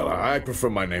 Yeah, well, I prefer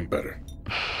my name better.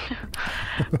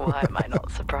 Why am I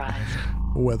not surprised?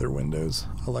 Weather windows.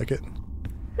 I like it.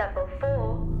 Level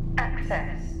 4,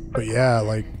 access. But yeah,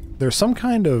 like there's some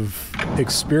kind of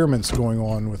experiments going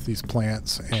on with these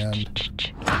plants, and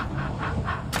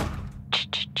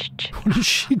what is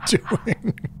she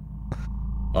doing?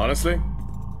 Honestly?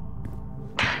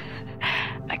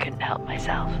 I couldn't help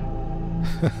myself.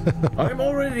 I'm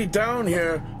already down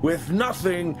here with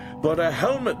nothing but a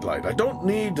helmet light. I don't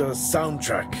need a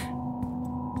soundtrack.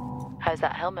 How's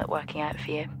that helmet working out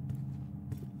for you?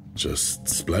 Just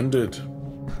splendid.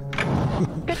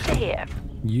 Good to hear.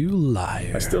 You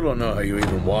liar. I still don't know how you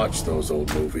even watch those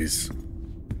old movies.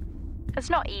 It's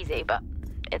not easy, but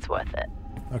it's worth it.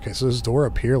 Okay, so this door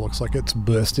up here looks like it's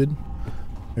busted.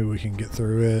 Maybe we can get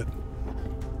through it.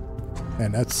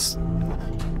 And that's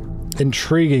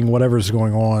intriguing, whatever's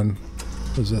going on.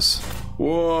 What is this?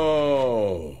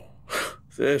 Whoa.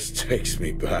 This takes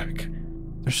me back.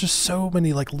 There's just so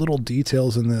many like little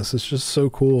details in this. It's just so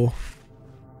cool.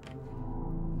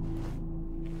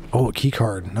 Oh, a key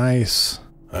card. Nice.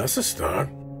 That's a start.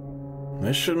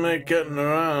 This should make getting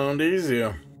around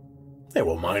easier. They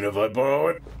won't mind if I borrow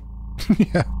it.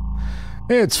 Yeah.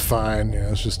 It's fine. Yeah,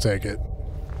 let's just take it.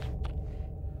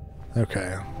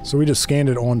 Okay. So we just scanned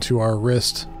it onto our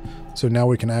wrist. So now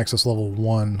we can access level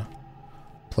 1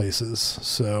 places.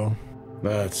 So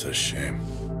That's a shame.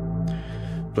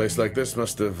 Place like this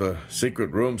must have a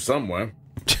secret room somewhere.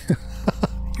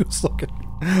 he was looking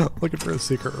for a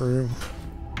secret room.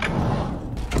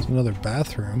 There's another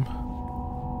bathroom.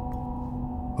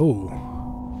 Oh.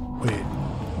 Wait.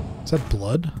 Is that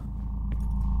blood?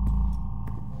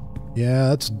 Yeah,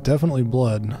 that's definitely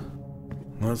blood.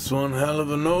 That's one hell of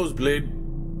a nosebleed.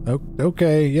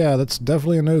 Okay, yeah, that's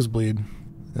definitely a nosebleed.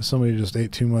 If somebody just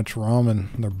ate too much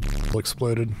ramen and their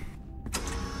exploded.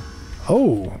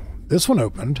 Oh, this one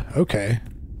opened. Okay,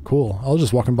 cool. I was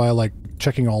just walking by, like,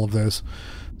 checking all of those.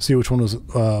 See which one was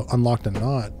unlocked and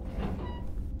not.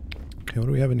 Okay, what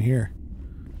do we have in here?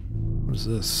 What is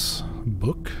this?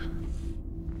 Book?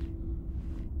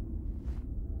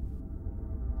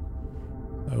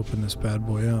 Open this bad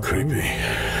boy up. Creepy.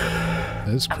 That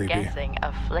is creepy. I'm guessing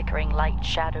a flickering light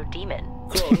shadow demon.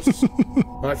 Close.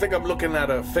 I think I'm looking at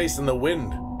a face in the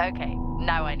wind. Okay,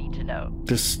 now I need to know.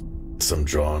 Just some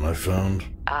drawing I found.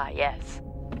 Ah, yes.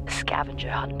 The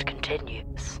scavenger hunt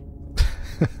continues.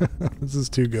 This is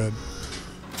too good.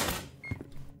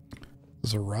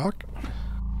 Is a rock?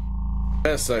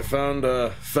 Yes, I found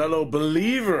a fellow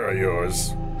believer of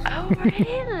yours. Oh,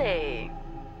 really?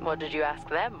 What did you ask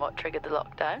them? What triggered the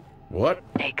lockdown? What?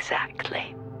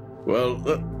 Exactly. Well,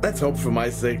 let's hope for my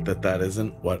sake that that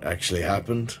isn't what actually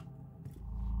happened.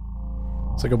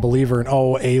 It's like a believer in,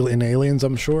 oh, in aliens,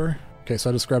 I'm sure. Okay,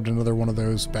 so I just grabbed another one of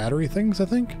those battery things, I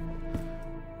think.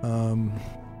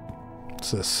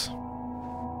 What's this?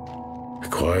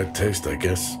 Acquired taste, I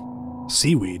guess.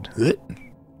 Seaweed. Ugh.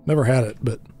 Never had it,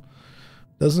 but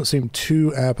doesn't seem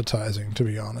too appetizing, to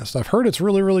be honest. I've heard it's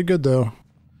really, really good, though.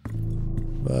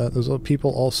 But those other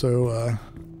people also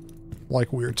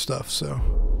like weird stuff, so.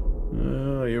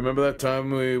 You remember that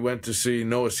time we went to see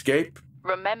No Escape?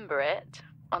 Remember it?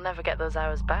 I'll never get those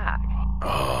hours back.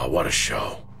 Oh, what a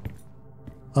show.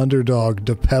 Underdog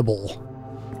de Pebble.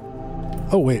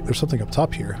 Oh, wait, there's something up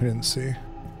top here I didn't see.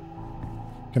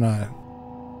 Can I...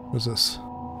 What's this?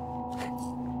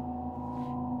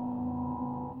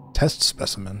 Test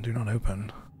specimen. Do not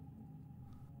open.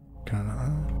 Can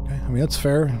I... Okay, I mean, that's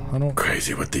fair. I don't...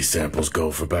 Crazy what these samples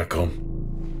go for back home.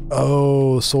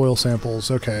 Oh, soil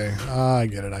samples. Okay. I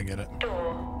get it.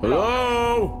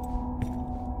 Hello?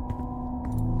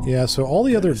 Yeah, so all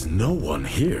the other... There's no one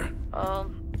here.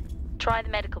 Try the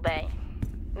medical bay.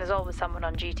 There's always someone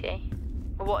on duty.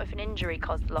 But what if an injury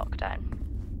caused the lockdown?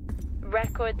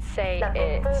 Records say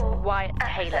it's Wyatt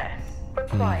Taylor.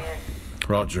 Required.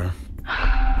 Roger.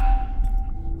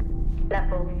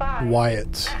 Level 5.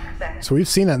 Wyatt. Access. So we've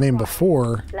seen that name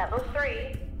before. Level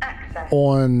 3. access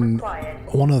on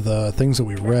required. one of the things that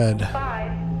we read. 5,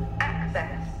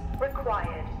 access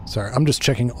required. Sorry, I'm just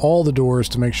checking all the doors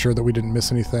to make sure that we didn't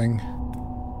miss anything.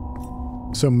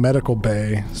 So medical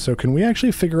bay. So can we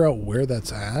actually figure out where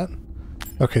that's at?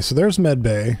 Okay, so there's med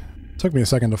bay. Took me a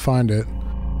second to find it.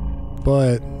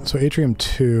 But, so atrium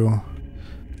 2.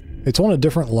 It's on a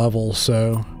different level,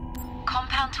 so...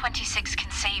 Compound 26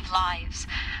 can save lives.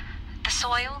 The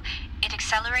soil, it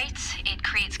accelerates, it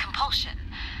creates compulsion.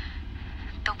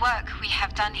 The work we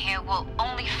have done here will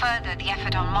only further the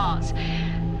effort on Mars.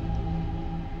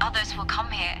 Others will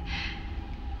come here.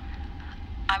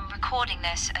 I'm recording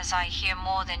this as I hear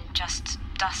more than just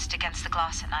dust against the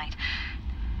glass at night.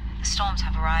 The storms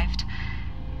have arrived.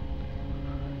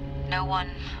 No one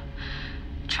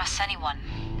trusts anyone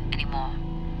anymore.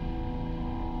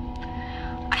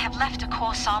 I have left a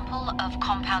core sample of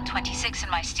Compound 26 in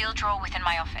my steel drawer within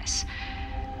my office.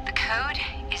 The code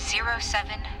is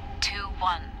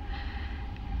 0721.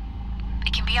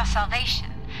 It can be our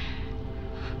salvation.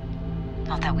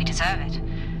 Not that we deserve it.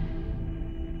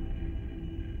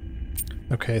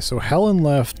 Okay, so Helen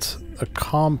left a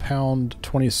Compound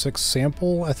 26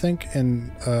 sample, I think,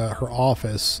 in her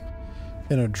office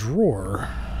in a drawer,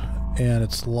 and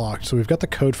it's locked. So we've got the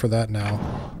code for that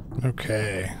now.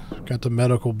 Okay, got the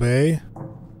medical bay.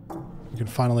 We can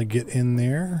finally get in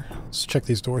there. Let's check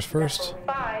these doors first. Level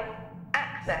 5,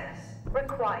 access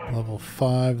required. Level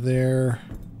 5 there.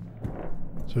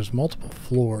 So there's multiple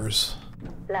floors.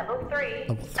 Level 3,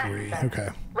 Level 3, access okay.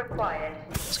 required.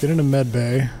 Let's get into med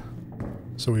bay.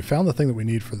 So we found the thing that we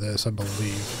need for this, I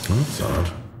believe. That's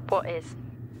odd. What is?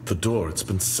 The door, it's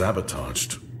been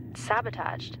sabotaged.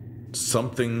 Sabotaged?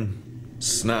 Something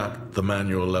snapped the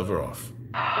manual lever off.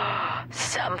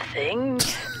 Something?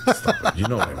 You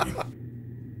know what I mean.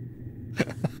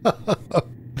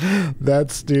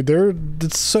 That's, dude,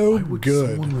 it's so Why would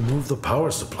good. someone remove the power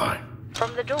supply?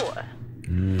 From the door?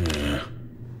 Yeah.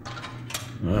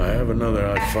 I have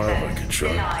another i5 I can try.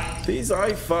 Denied. These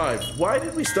i5s, why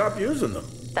did we stop using them?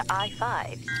 The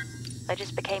I-5s? They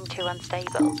just became too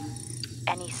unstable.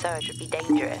 Any surge would be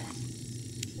dangerous.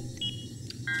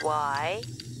 Why?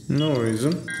 No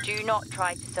reason. Do not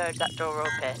try to surge that door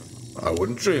open. I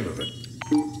wouldn't dream of it.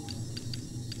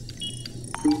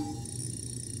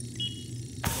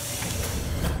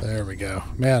 There we go.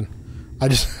 Man, I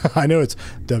know it's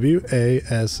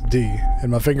WASD,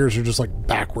 and my fingers are just like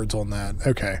backwards on that.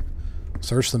 Okay.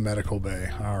 Search the medical bay.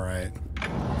 All right.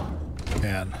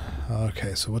 Man.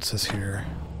 Okay, so what's this here?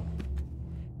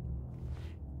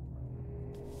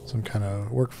 Some kind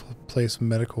of workplace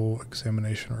medical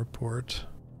examination report.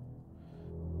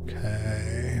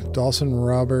 Okay. Dawson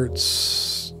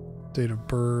Roberts, date of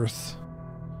birth.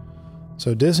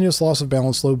 So dizziness, loss of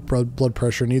balance, low blood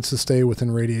pressure, needs to stay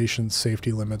within radiation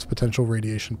safety limits, potential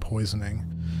radiation poisoning.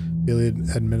 Daily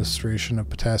administration of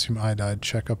potassium iodide,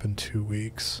 checkup in 2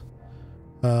 weeks.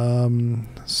 Salim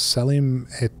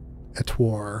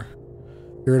Etwar,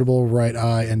 irritable right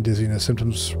eye and dizziness,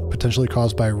 symptoms potentially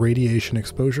caused by radiation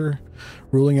exposure,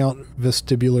 ruling out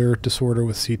vestibular disorder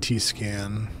with CT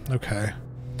scan. Okay.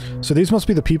 So these must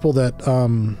be the people that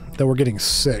that were getting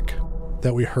sick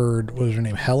that we heard, what was her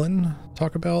name, Helen,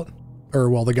 talk about?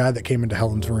 Or, well, the guy that came into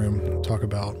Helen's room talk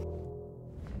about.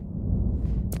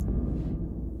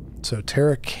 So,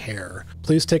 Terra Care.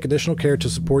 Please take additional care to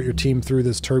support your team through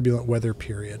this turbulent weather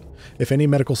period. If any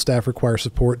medical staff require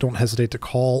support, don't hesitate to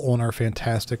call on our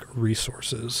fantastic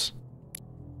resources.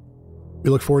 We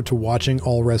look forward to watching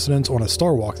all residents on a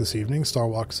Star Walk this evening. Star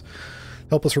Walks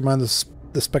help us remind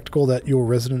the spectacle that your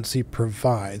residency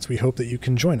provides. We hope that you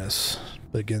can join us.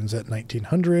 Begins at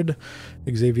 1900.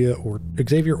 Xavier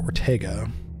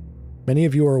Ortega. Many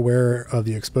of you are aware of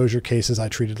the exposure cases I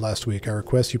treated last week. I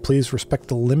request you please respect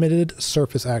the limited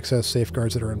surface access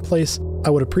safeguards that are in place. I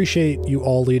would appreciate you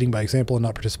all leading by example and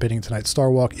not participating in tonight's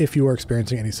Star Walk if you are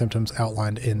experiencing any symptoms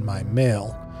outlined in my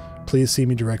mail. Please see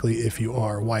me directly if you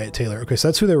are. Wyatt Taylor. Okay, so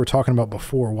that's who they were talking about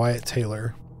before. Wyatt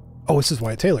Taylor. Oh, this is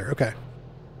Wyatt Taylor. Okay.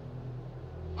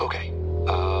 Okay,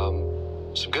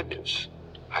 some good news.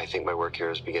 I think my work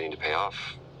here is beginning to pay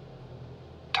off.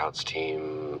 Tout's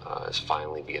team is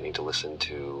finally beginning to listen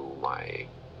to my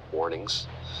warnings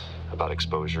about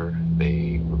exposure.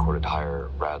 They recorded higher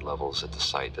rad levels at the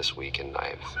site this week, and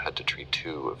I've had to treat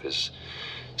 2 of his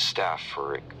staff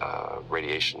for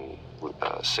radiation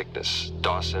sickness.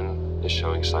 Dawson is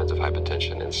showing signs of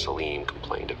hypotension, and Salim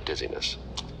complained of dizziness.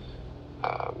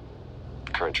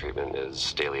 Current treatment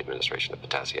is daily administration of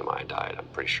potassium iodide. I'm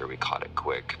pretty sure we caught it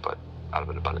quick, but out of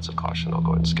an abundance of caution, I'll go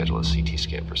ahead and schedule a CT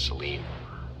scan for Salim,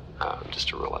 just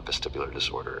to rule out vestibular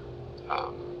disorder.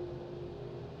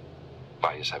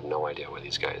 I just have no idea why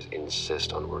these guys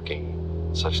insist on working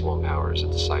such long hours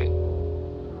at the site.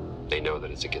 They know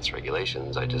that it's against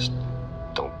regulations. I just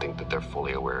don't think that they're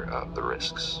fully aware of the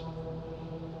risks.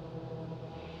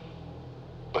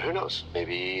 But who knows?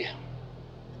 Maybe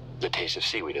the taste of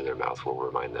seaweed in their mouth will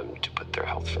remind them to put their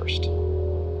health first.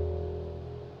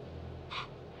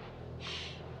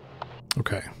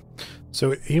 Okay.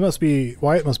 So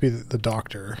Wyatt must be the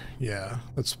doctor. Yeah,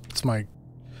 that's my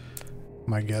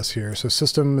guess here. So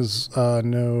system is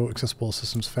no accessible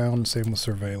systems found. Same with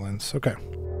surveillance. Okay.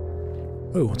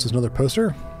 Oh, what's this, another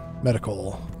poster?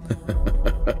 Medical.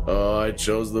 Oh, I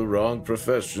chose the wrong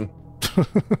profession.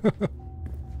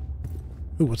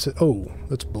 Ooh, what's it? Oh,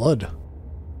 that's blood.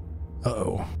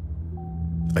 Uh-oh.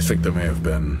 I think there may have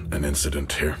been an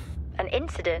incident here. An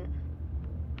incident?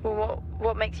 Well,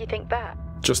 what makes you think that?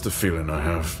 Just a feeling I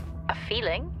have. A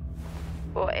feeling?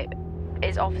 What,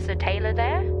 is Officer Taylor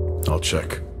there? I'll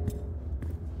check.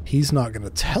 He's not going to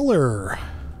tell her.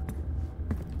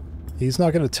 He's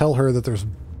not going to tell her that there's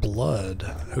blood.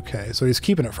 Okay, so he's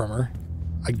keeping it from her.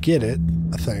 I get it,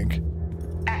 I think.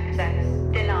 Access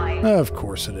denied. Of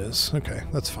course it is. Okay,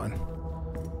 that's fine.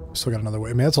 Still got another way.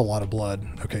 I mean, that's a lot of blood.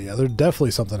 Okay, yeah, there's definitely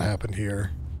something happened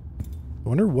here. I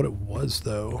wonder what it was,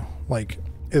 though. Like,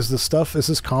 is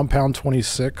this Compound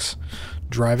 26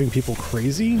 driving people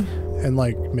crazy and,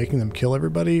 like, making them kill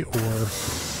everybody? Or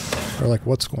like,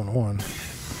 what's going on?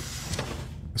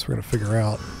 I guess we're gonna figure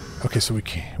out. Okay, so we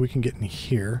can get in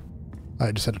here.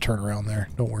 I just had to turn around there.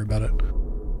 Don't worry about it.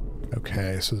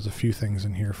 Okay, so there's a few things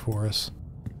in here for us.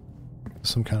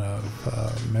 Some kind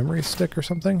of memory stick or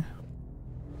something.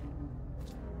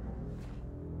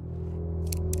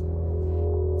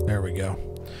 There we go.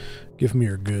 Give me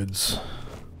your goods.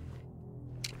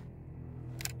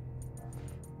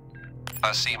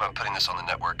 Seem, I'm putting this on the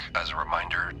network as a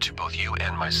reminder to both you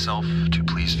and myself to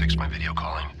please fix my video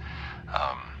calling.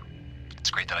 It's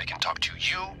great that I can talk to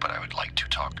you, but I would like to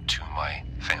talk to my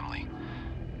family.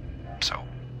 So,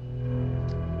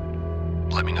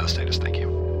 let me know the status, thank you.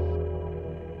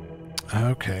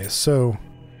 Okay, so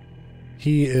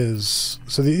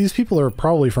these people are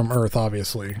probably from Earth,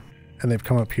 obviously, and they've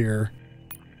come up here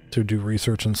to do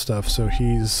research and stuff, so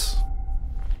he's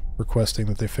requesting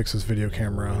that they fix his video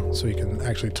camera so he can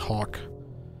actually talk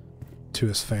to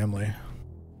his family.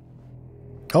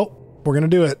 Oh, we're gonna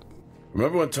do it.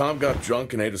 Remember when Tom got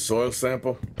drunk and ate a soil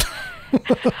sample?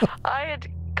 I had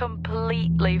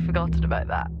completely forgotten about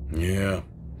that. Yeah.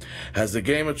 Has the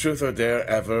game of truth or dare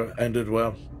ever ended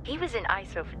well? He was in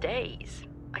ISO for days.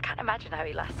 I can't imagine how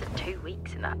he lasted 2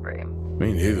 weeks in that room.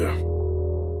 Me neither.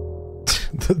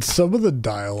 Some of the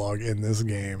dialogue in this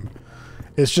game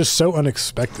is just so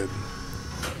unexpected.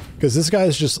 Because this guy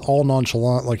is just all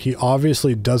nonchalant, like he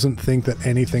obviously doesn't think that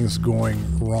anything's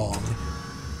going wrong.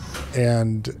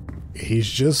 And he's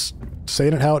just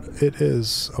saying it how it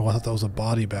is. Oh, I thought that was a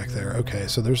body back there. Okay,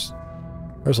 so there's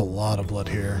a lot of blood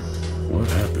here. What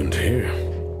happened here?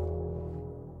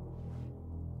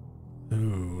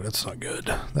 Ooh, that's not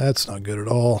good. That's not good at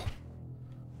all.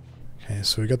 Okay,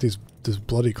 so we got these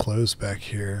bloody clothes back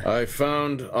here. I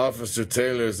found Officer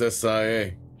Taylor's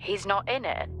SIA. He's not in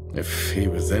it. If he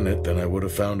was in it, then I would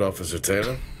have found Officer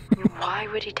Taylor. Why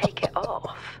would he take it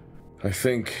off? I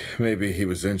think maybe he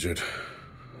was injured.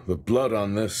 The blood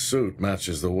on this suit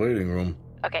matches the waiting room.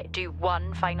 Okay, do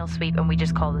one final sweep and we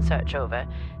just call the search over.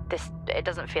 It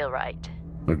doesn't feel right.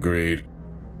 Agreed.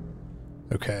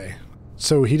 Okay.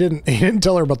 So he didn't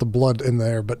tell her about the blood in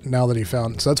there, but now that he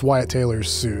found, so that's Wyatt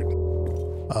Taylor's suit.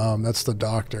 That's the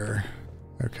doctor.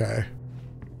 Okay.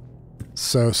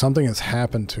 So something has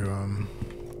happened to him.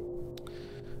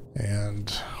 And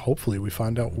hopefully we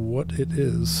find out what it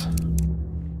is.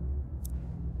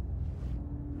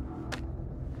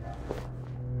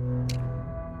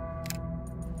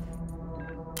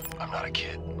 I'm not a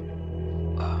kid.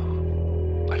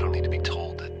 I don't need to be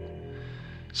told that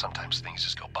sometimes things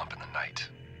just go bump in the night.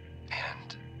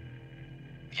 And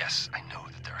yes, I know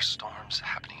that there are storms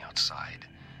happening outside,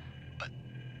 but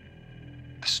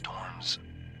the storms,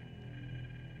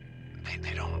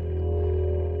 they don't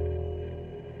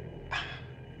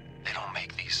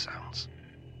make these sounds.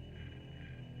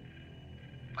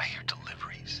 I hear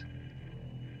deliveries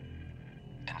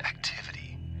and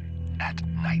activity at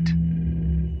night.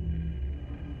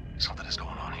 Something is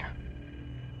going on here.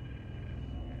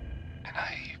 And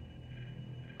I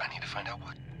need to find out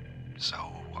what. So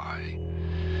I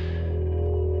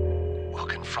will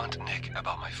confront Nick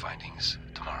about my findings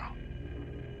tomorrow.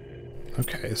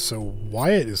 Okay, so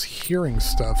Wyatt is hearing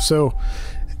stuff. So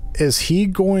is he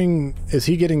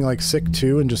getting like sick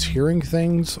too and just hearing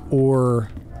things, or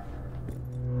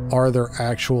are there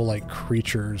actual, like,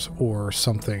 creatures or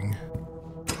something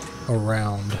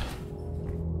around?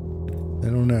 I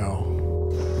don't know.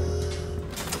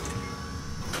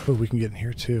 Oh, we can get in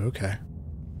here too. Okay.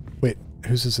 Wait,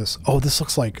 whose is this? Oh, this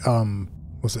looks like,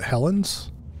 was it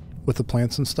Helen's? With the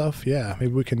plants and stuff? Yeah,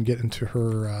 maybe we can get into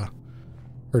her,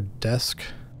 her desk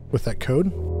with that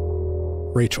code.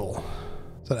 Rachel.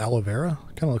 Is that aloe vera?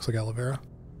 Kind of looks like aloe vera.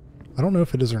 I don't know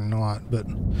if it is or not, but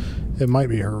it might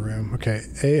be her room. Okay,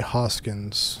 A.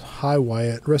 Hoskins. Hi,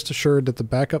 Wyatt. Rest assured that the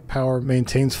backup power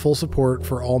maintains full support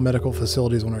for all medical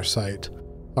facilities on our site.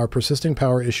 Our persisting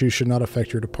power issues should not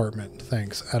affect your department.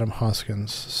 Thanks, Adam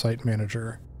Hoskins, site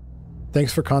manager.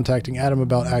 Thanks for contacting Adam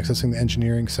about accessing the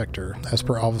engineering sector. As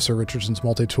per Officer Richardson's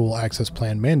multi-tool access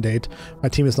plan mandate, my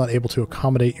team is not able to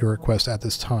accommodate your request at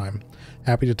this time.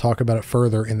 Happy to talk about it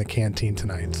further in the canteen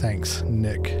tonight. Thanks,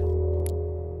 Nick.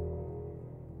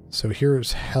 So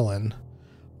here's Helen.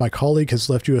 My colleague has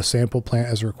left you a sample plant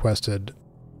as requested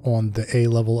on the A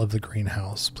level of the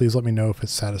greenhouse. Please let me know if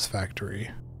it's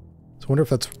satisfactory. So I wonder if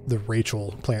that's the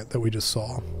Rachel plant that we just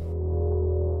saw.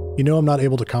 You know I'm not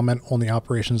able to comment on the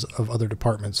operations of other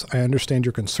departments. I understand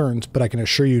your concerns, but I can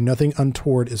assure you nothing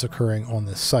untoward is occurring on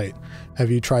this site.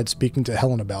 Have you tried speaking to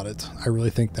Helen about it? I really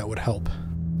think that would help.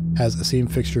 Has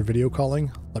Asim fixed your video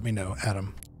calling? Let me know,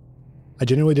 Adam. I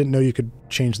genuinely didn't know you could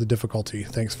change the difficulty.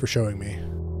 Thanks for showing me.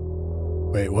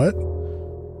 Wait, what?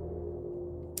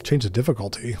 Change the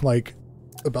difficulty? Like,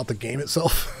 about the game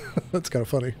itself? That's kind of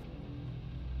funny.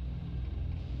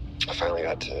 I finally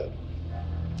got to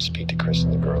speak to Chris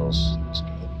and the girls. It's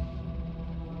good.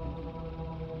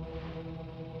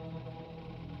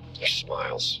 Their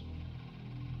smiles.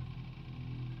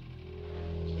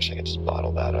 Wish I could just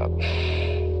bottle that up.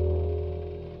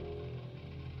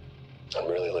 I'm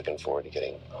really looking forward to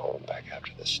getting home back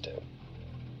after this stint.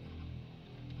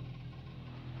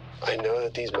 I know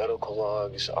that these medical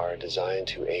logs are designed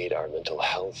to aid our mental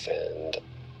health, and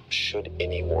should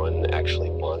anyone actually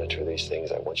monitor these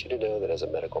things, I want you to know that as a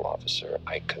medical officer,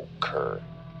 I concur.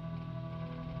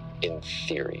 In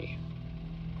theory.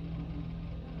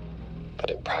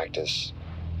 But in practice,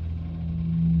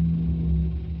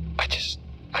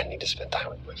 I need to spend time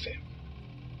with my family.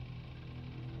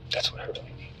 That's what I really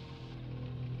need.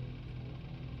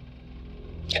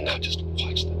 And not just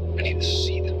watch them. I need to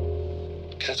see them.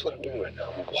 Because that's what I'm doing right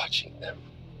now. I'm watching them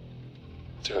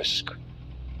through a screen.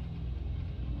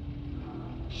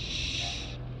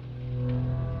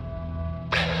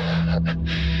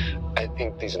 I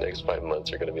think these next 5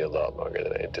 months are going to be a lot longer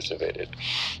than I anticipated.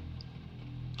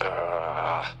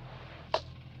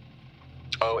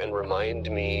 Oh, and remind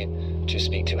me to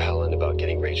speak to Helen about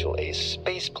getting Rachel a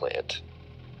space plant.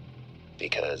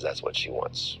 Because that's what she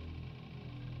wants.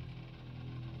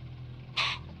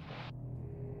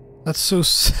 That's so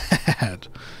sad.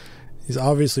 He's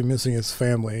obviously missing his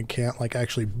family and can't, like,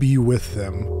 actually be with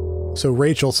them. So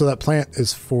Rachel, so that plant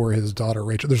is for his daughter,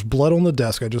 Rachel. There's blood on the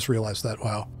desk. I just realized that.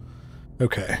 Wow.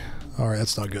 Okay. All right,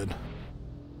 that's not good.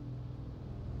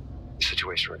 The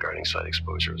situation regarding site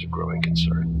exposure is a growing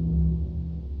concern.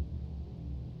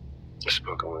 I've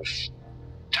spoken with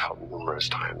Tout numerous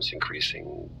times,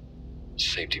 increasing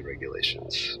safety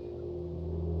regulations.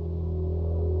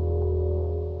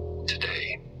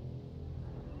 Today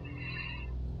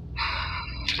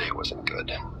wasn't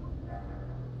good.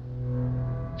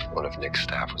 One of Nick's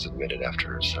staff was admitted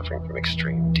after suffering from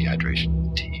extreme dehydration and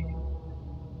fatigue.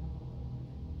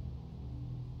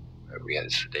 We had to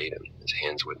sedate him. His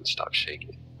hands wouldn't stop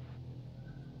shaking.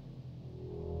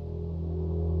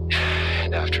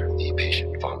 And after the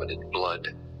patient vomited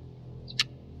blood,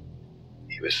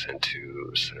 he was sent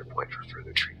to Center Point for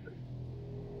further treatment.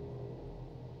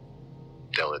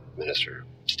 They'll administer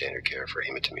standard care for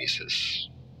hematemesis.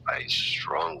 I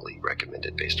strongly recommend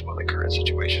it based upon the current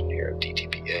situation here of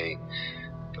DTPA,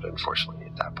 but unfortunately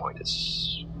at that point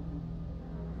it's...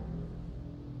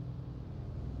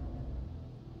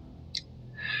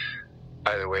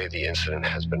 Either way, the incident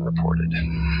has been reported.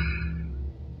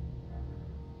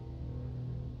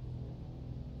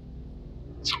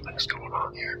 Something's going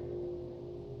on here.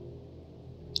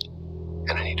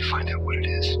 And I need to find out what it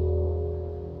is.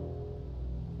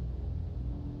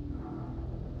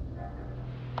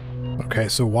 Okay,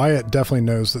 so Wyatt definitely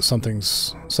knows that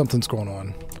something's going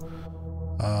on.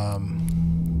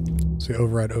 So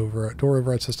override, door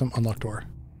override system, unlock door.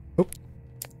 Oh.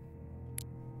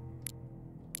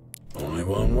 Only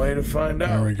one way to find out.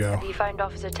 There we go. Have you found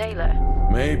Officer Taylor?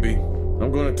 Maybe.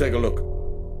 I'm going to take a look.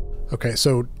 Okay,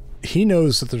 so he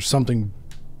knows that there's something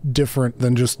different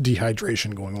than just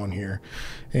dehydration going on here.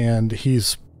 And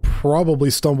he's probably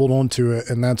stumbled onto it,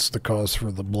 and that's the cause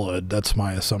for the blood. That's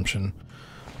my assumption.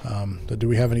 Do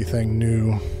we have anything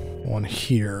new on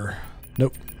here?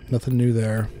 Nope, nothing new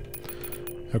there.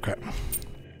 Okay.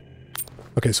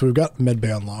 Okay, so we've got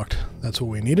medbay unlocked. That's what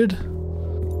we needed.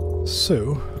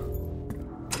 So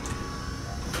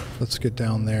let's get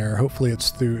down there. Hopefully it's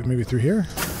through, maybe through here.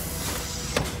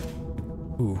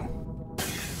 Ooh.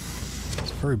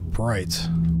 It's very bright.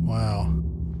 Wow.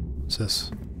 What's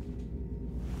this?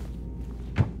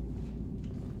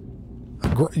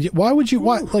 Why would you,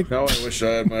 why, like... Now I wish I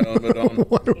had my helmet on.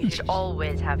 You should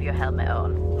always have your helmet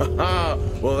on. Haha,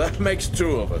 well that makes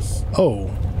two of us.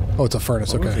 Oh. Oh, it's a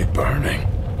furnace, What okay. are they burning?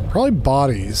 Probably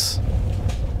bodies.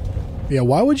 Yeah,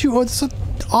 why would you, oh, it's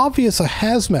obvious a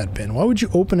hazmat bin. Why would you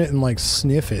open it and, like,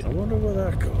 sniff it? I wonder where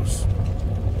that goes.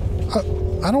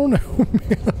 I don't know,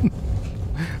 man.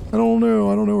 I don't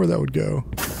know where that would go.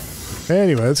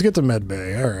 Anyway, let's get to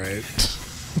medbay. Alright.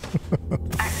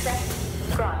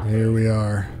 Here we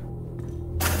are.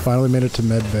 Finally made it to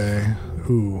medbay.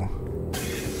 Ooh.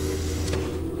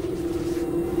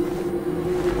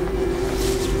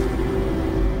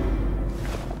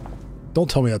 Don't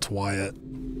tell me that's Wyatt.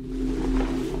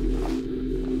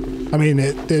 I mean,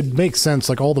 it makes sense,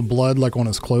 like all the blood like on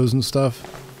his clothes and stuff.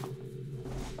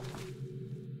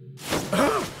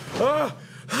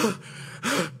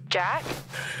 Jack?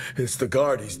 It's the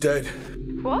guard, he's dead.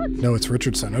 What? No, it's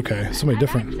Richardson. Okay, somebody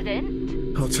different.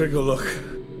 Accident? I'll take a look.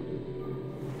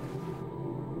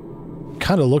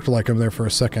 Kind of looked like him there for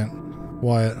a second.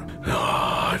 Wyatt. No,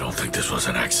 I don't think this was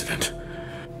an accident.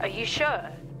 Are you sure?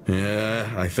 Yeah,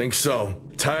 I think so.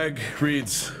 Tag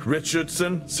reads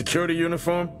Richardson, security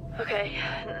uniform. Okay,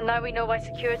 now we know why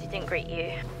security didn't greet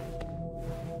you.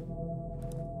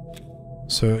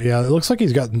 So, yeah, it looks like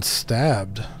he's gotten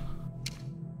stabbed.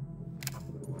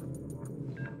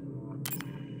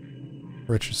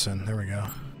 Richardson, there we go.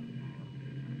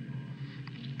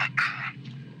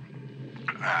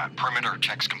 Perimeter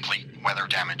checks complete. Weather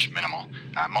damage minimal.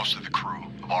 Most of the crew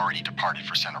have already departed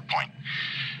for Center Point.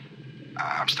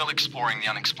 I'm still exploring the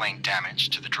unexplained damage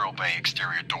to the drill bay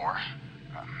exterior door.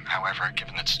 However,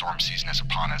 given that storm season is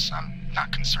upon us, I'm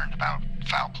not concerned about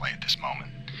foul play at this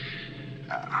moment.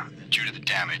 Due to the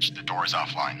damage, the door is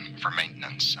offline for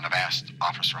maintenance, and I've asked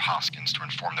Officer Hoskins to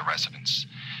inform the residents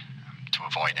to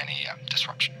avoid any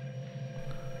disruption.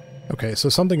 Okay, so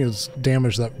something has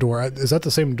damaged that door. Is that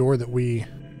the same door that we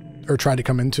are trying to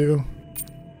come into?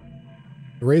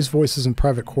 Raised voices in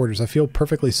private quarters. I feel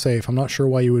perfectly safe. I'm not sure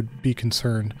why you would be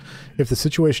concerned. If the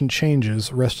situation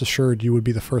changes, rest assured you would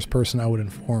be the first person I would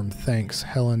inform. Thanks,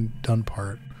 Helen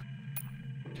Dunpart.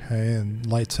 Okay, and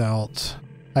lights out.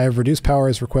 I have reduced power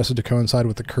as requested to coincide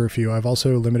with the curfew. I've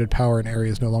also limited power in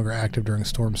areas no longer active during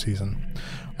storm season.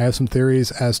 I have some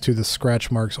theories as to the scratch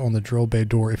marks on the drill bay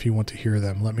door if you want to hear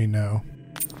them. Let me know.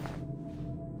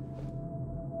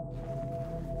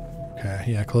 Okay,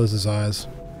 yeah, close his eyes.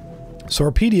 So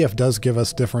our PDF does give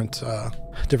us different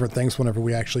things whenever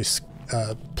we actually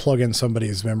plug in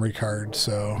somebody's memory card.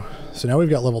 So now we've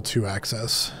got level 2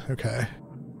 access. Okay.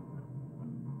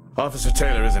 Officer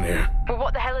Taylor isn't here. But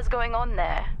what the hell is going on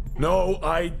there? No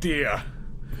idea.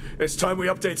 It's time we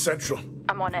update Central.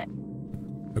 I'm on it.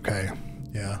 Okay,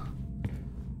 yeah.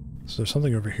 So there's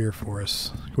something over here for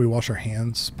us. Can we wash our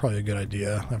hands? Probably a good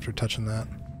idea after touching that.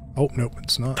 Oh, nope,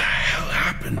 it's not. What the hell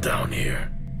happened down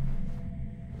here?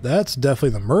 That's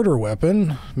definitely the murder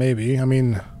weapon. Maybe. I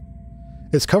mean,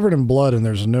 it's covered in blood and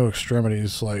there's no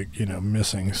extremities, like, you know,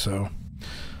 missing, so...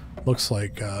 Looks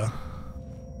like,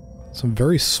 some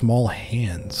very small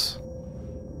hands.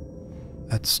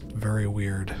 That's very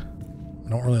weird. I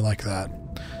don't really like that.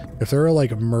 If there are,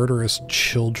 like, murderous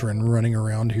children running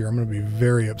around here, I'm gonna be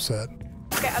very upset.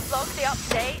 Okay, I've logged the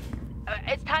update.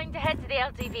 It's time to head to the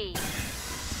LTV.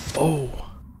 Oh!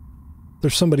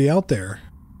 There's somebody out there.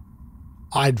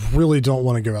 I really don't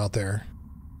want to go out there.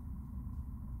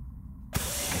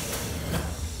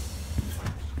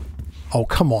 Oh,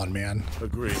 come on, man.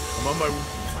 Agreed. I'm on my...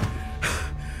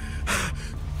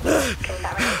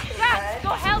 Jack,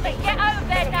 your helmet! Get out of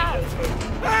there now!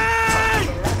 Hey!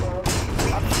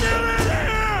 I'm still in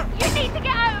here! You need to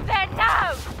get out of there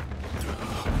now!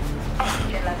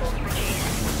 Oxygen levels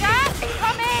reduced. Jack,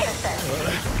 come in!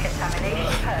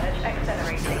 Contamination purge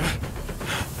accelerating.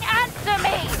 Answer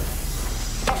me!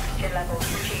 Oxygen levels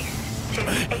reduced to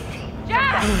 80%.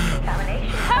 Jack!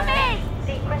 Contamination Come in!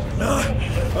 sequence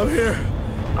initiated. I'm here.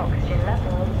 Oxygen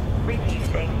levels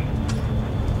reducing.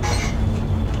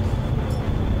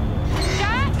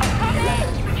 Jack, come in!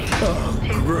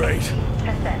 Oh, great.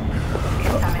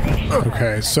 Contamination.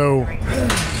 Okay,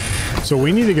 so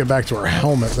we need to get back to our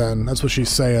helmet then. That's what she's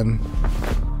saying.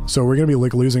 So we're gonna be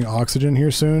like losing oxygen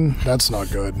here soon. That's not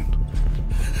good.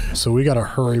 So we gotta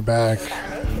hurry back.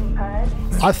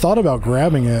 I thought about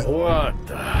grabbing it. What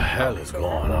the hell is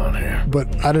going on here?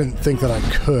 But I didn't think that I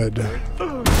could.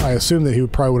 I assumed that he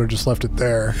probably would have just left it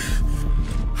there.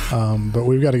 But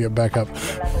we've got to get back up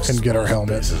and get our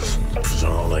helmet. This is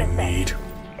all I need.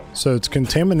 So its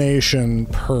contamination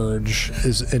purge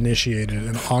is initiated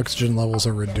and oxygen levels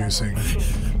are reducing.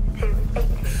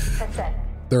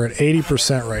 They're at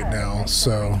 80% right now,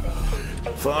 so...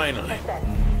 Finally.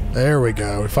 There we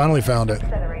go. We finally found it.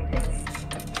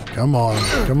 Come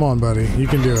on, buddy. You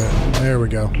can do it. There we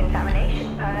go.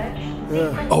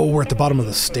 Oh, we're at the bottom of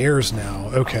the stairs now.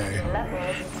 Okay.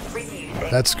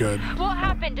 That's good. What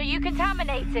happened? Are you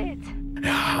contaminated?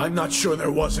 I'm not sure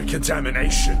there was a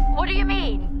contamination. What do you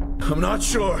mean? I'm not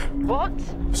sure. What?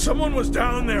 Someone was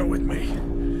down there with me.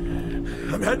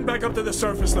 I'm heading back up to the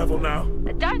surface level now.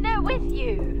 Down there with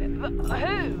you?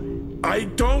 Who? I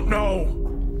don't know.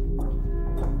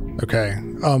 Okay.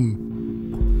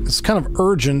 It's kind of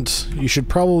urgent. You should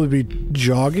probably be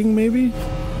jogging, maybe?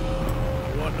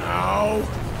 What now?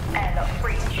 Airlock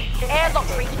breach. Airlock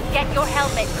breach. Get your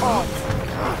helmet on.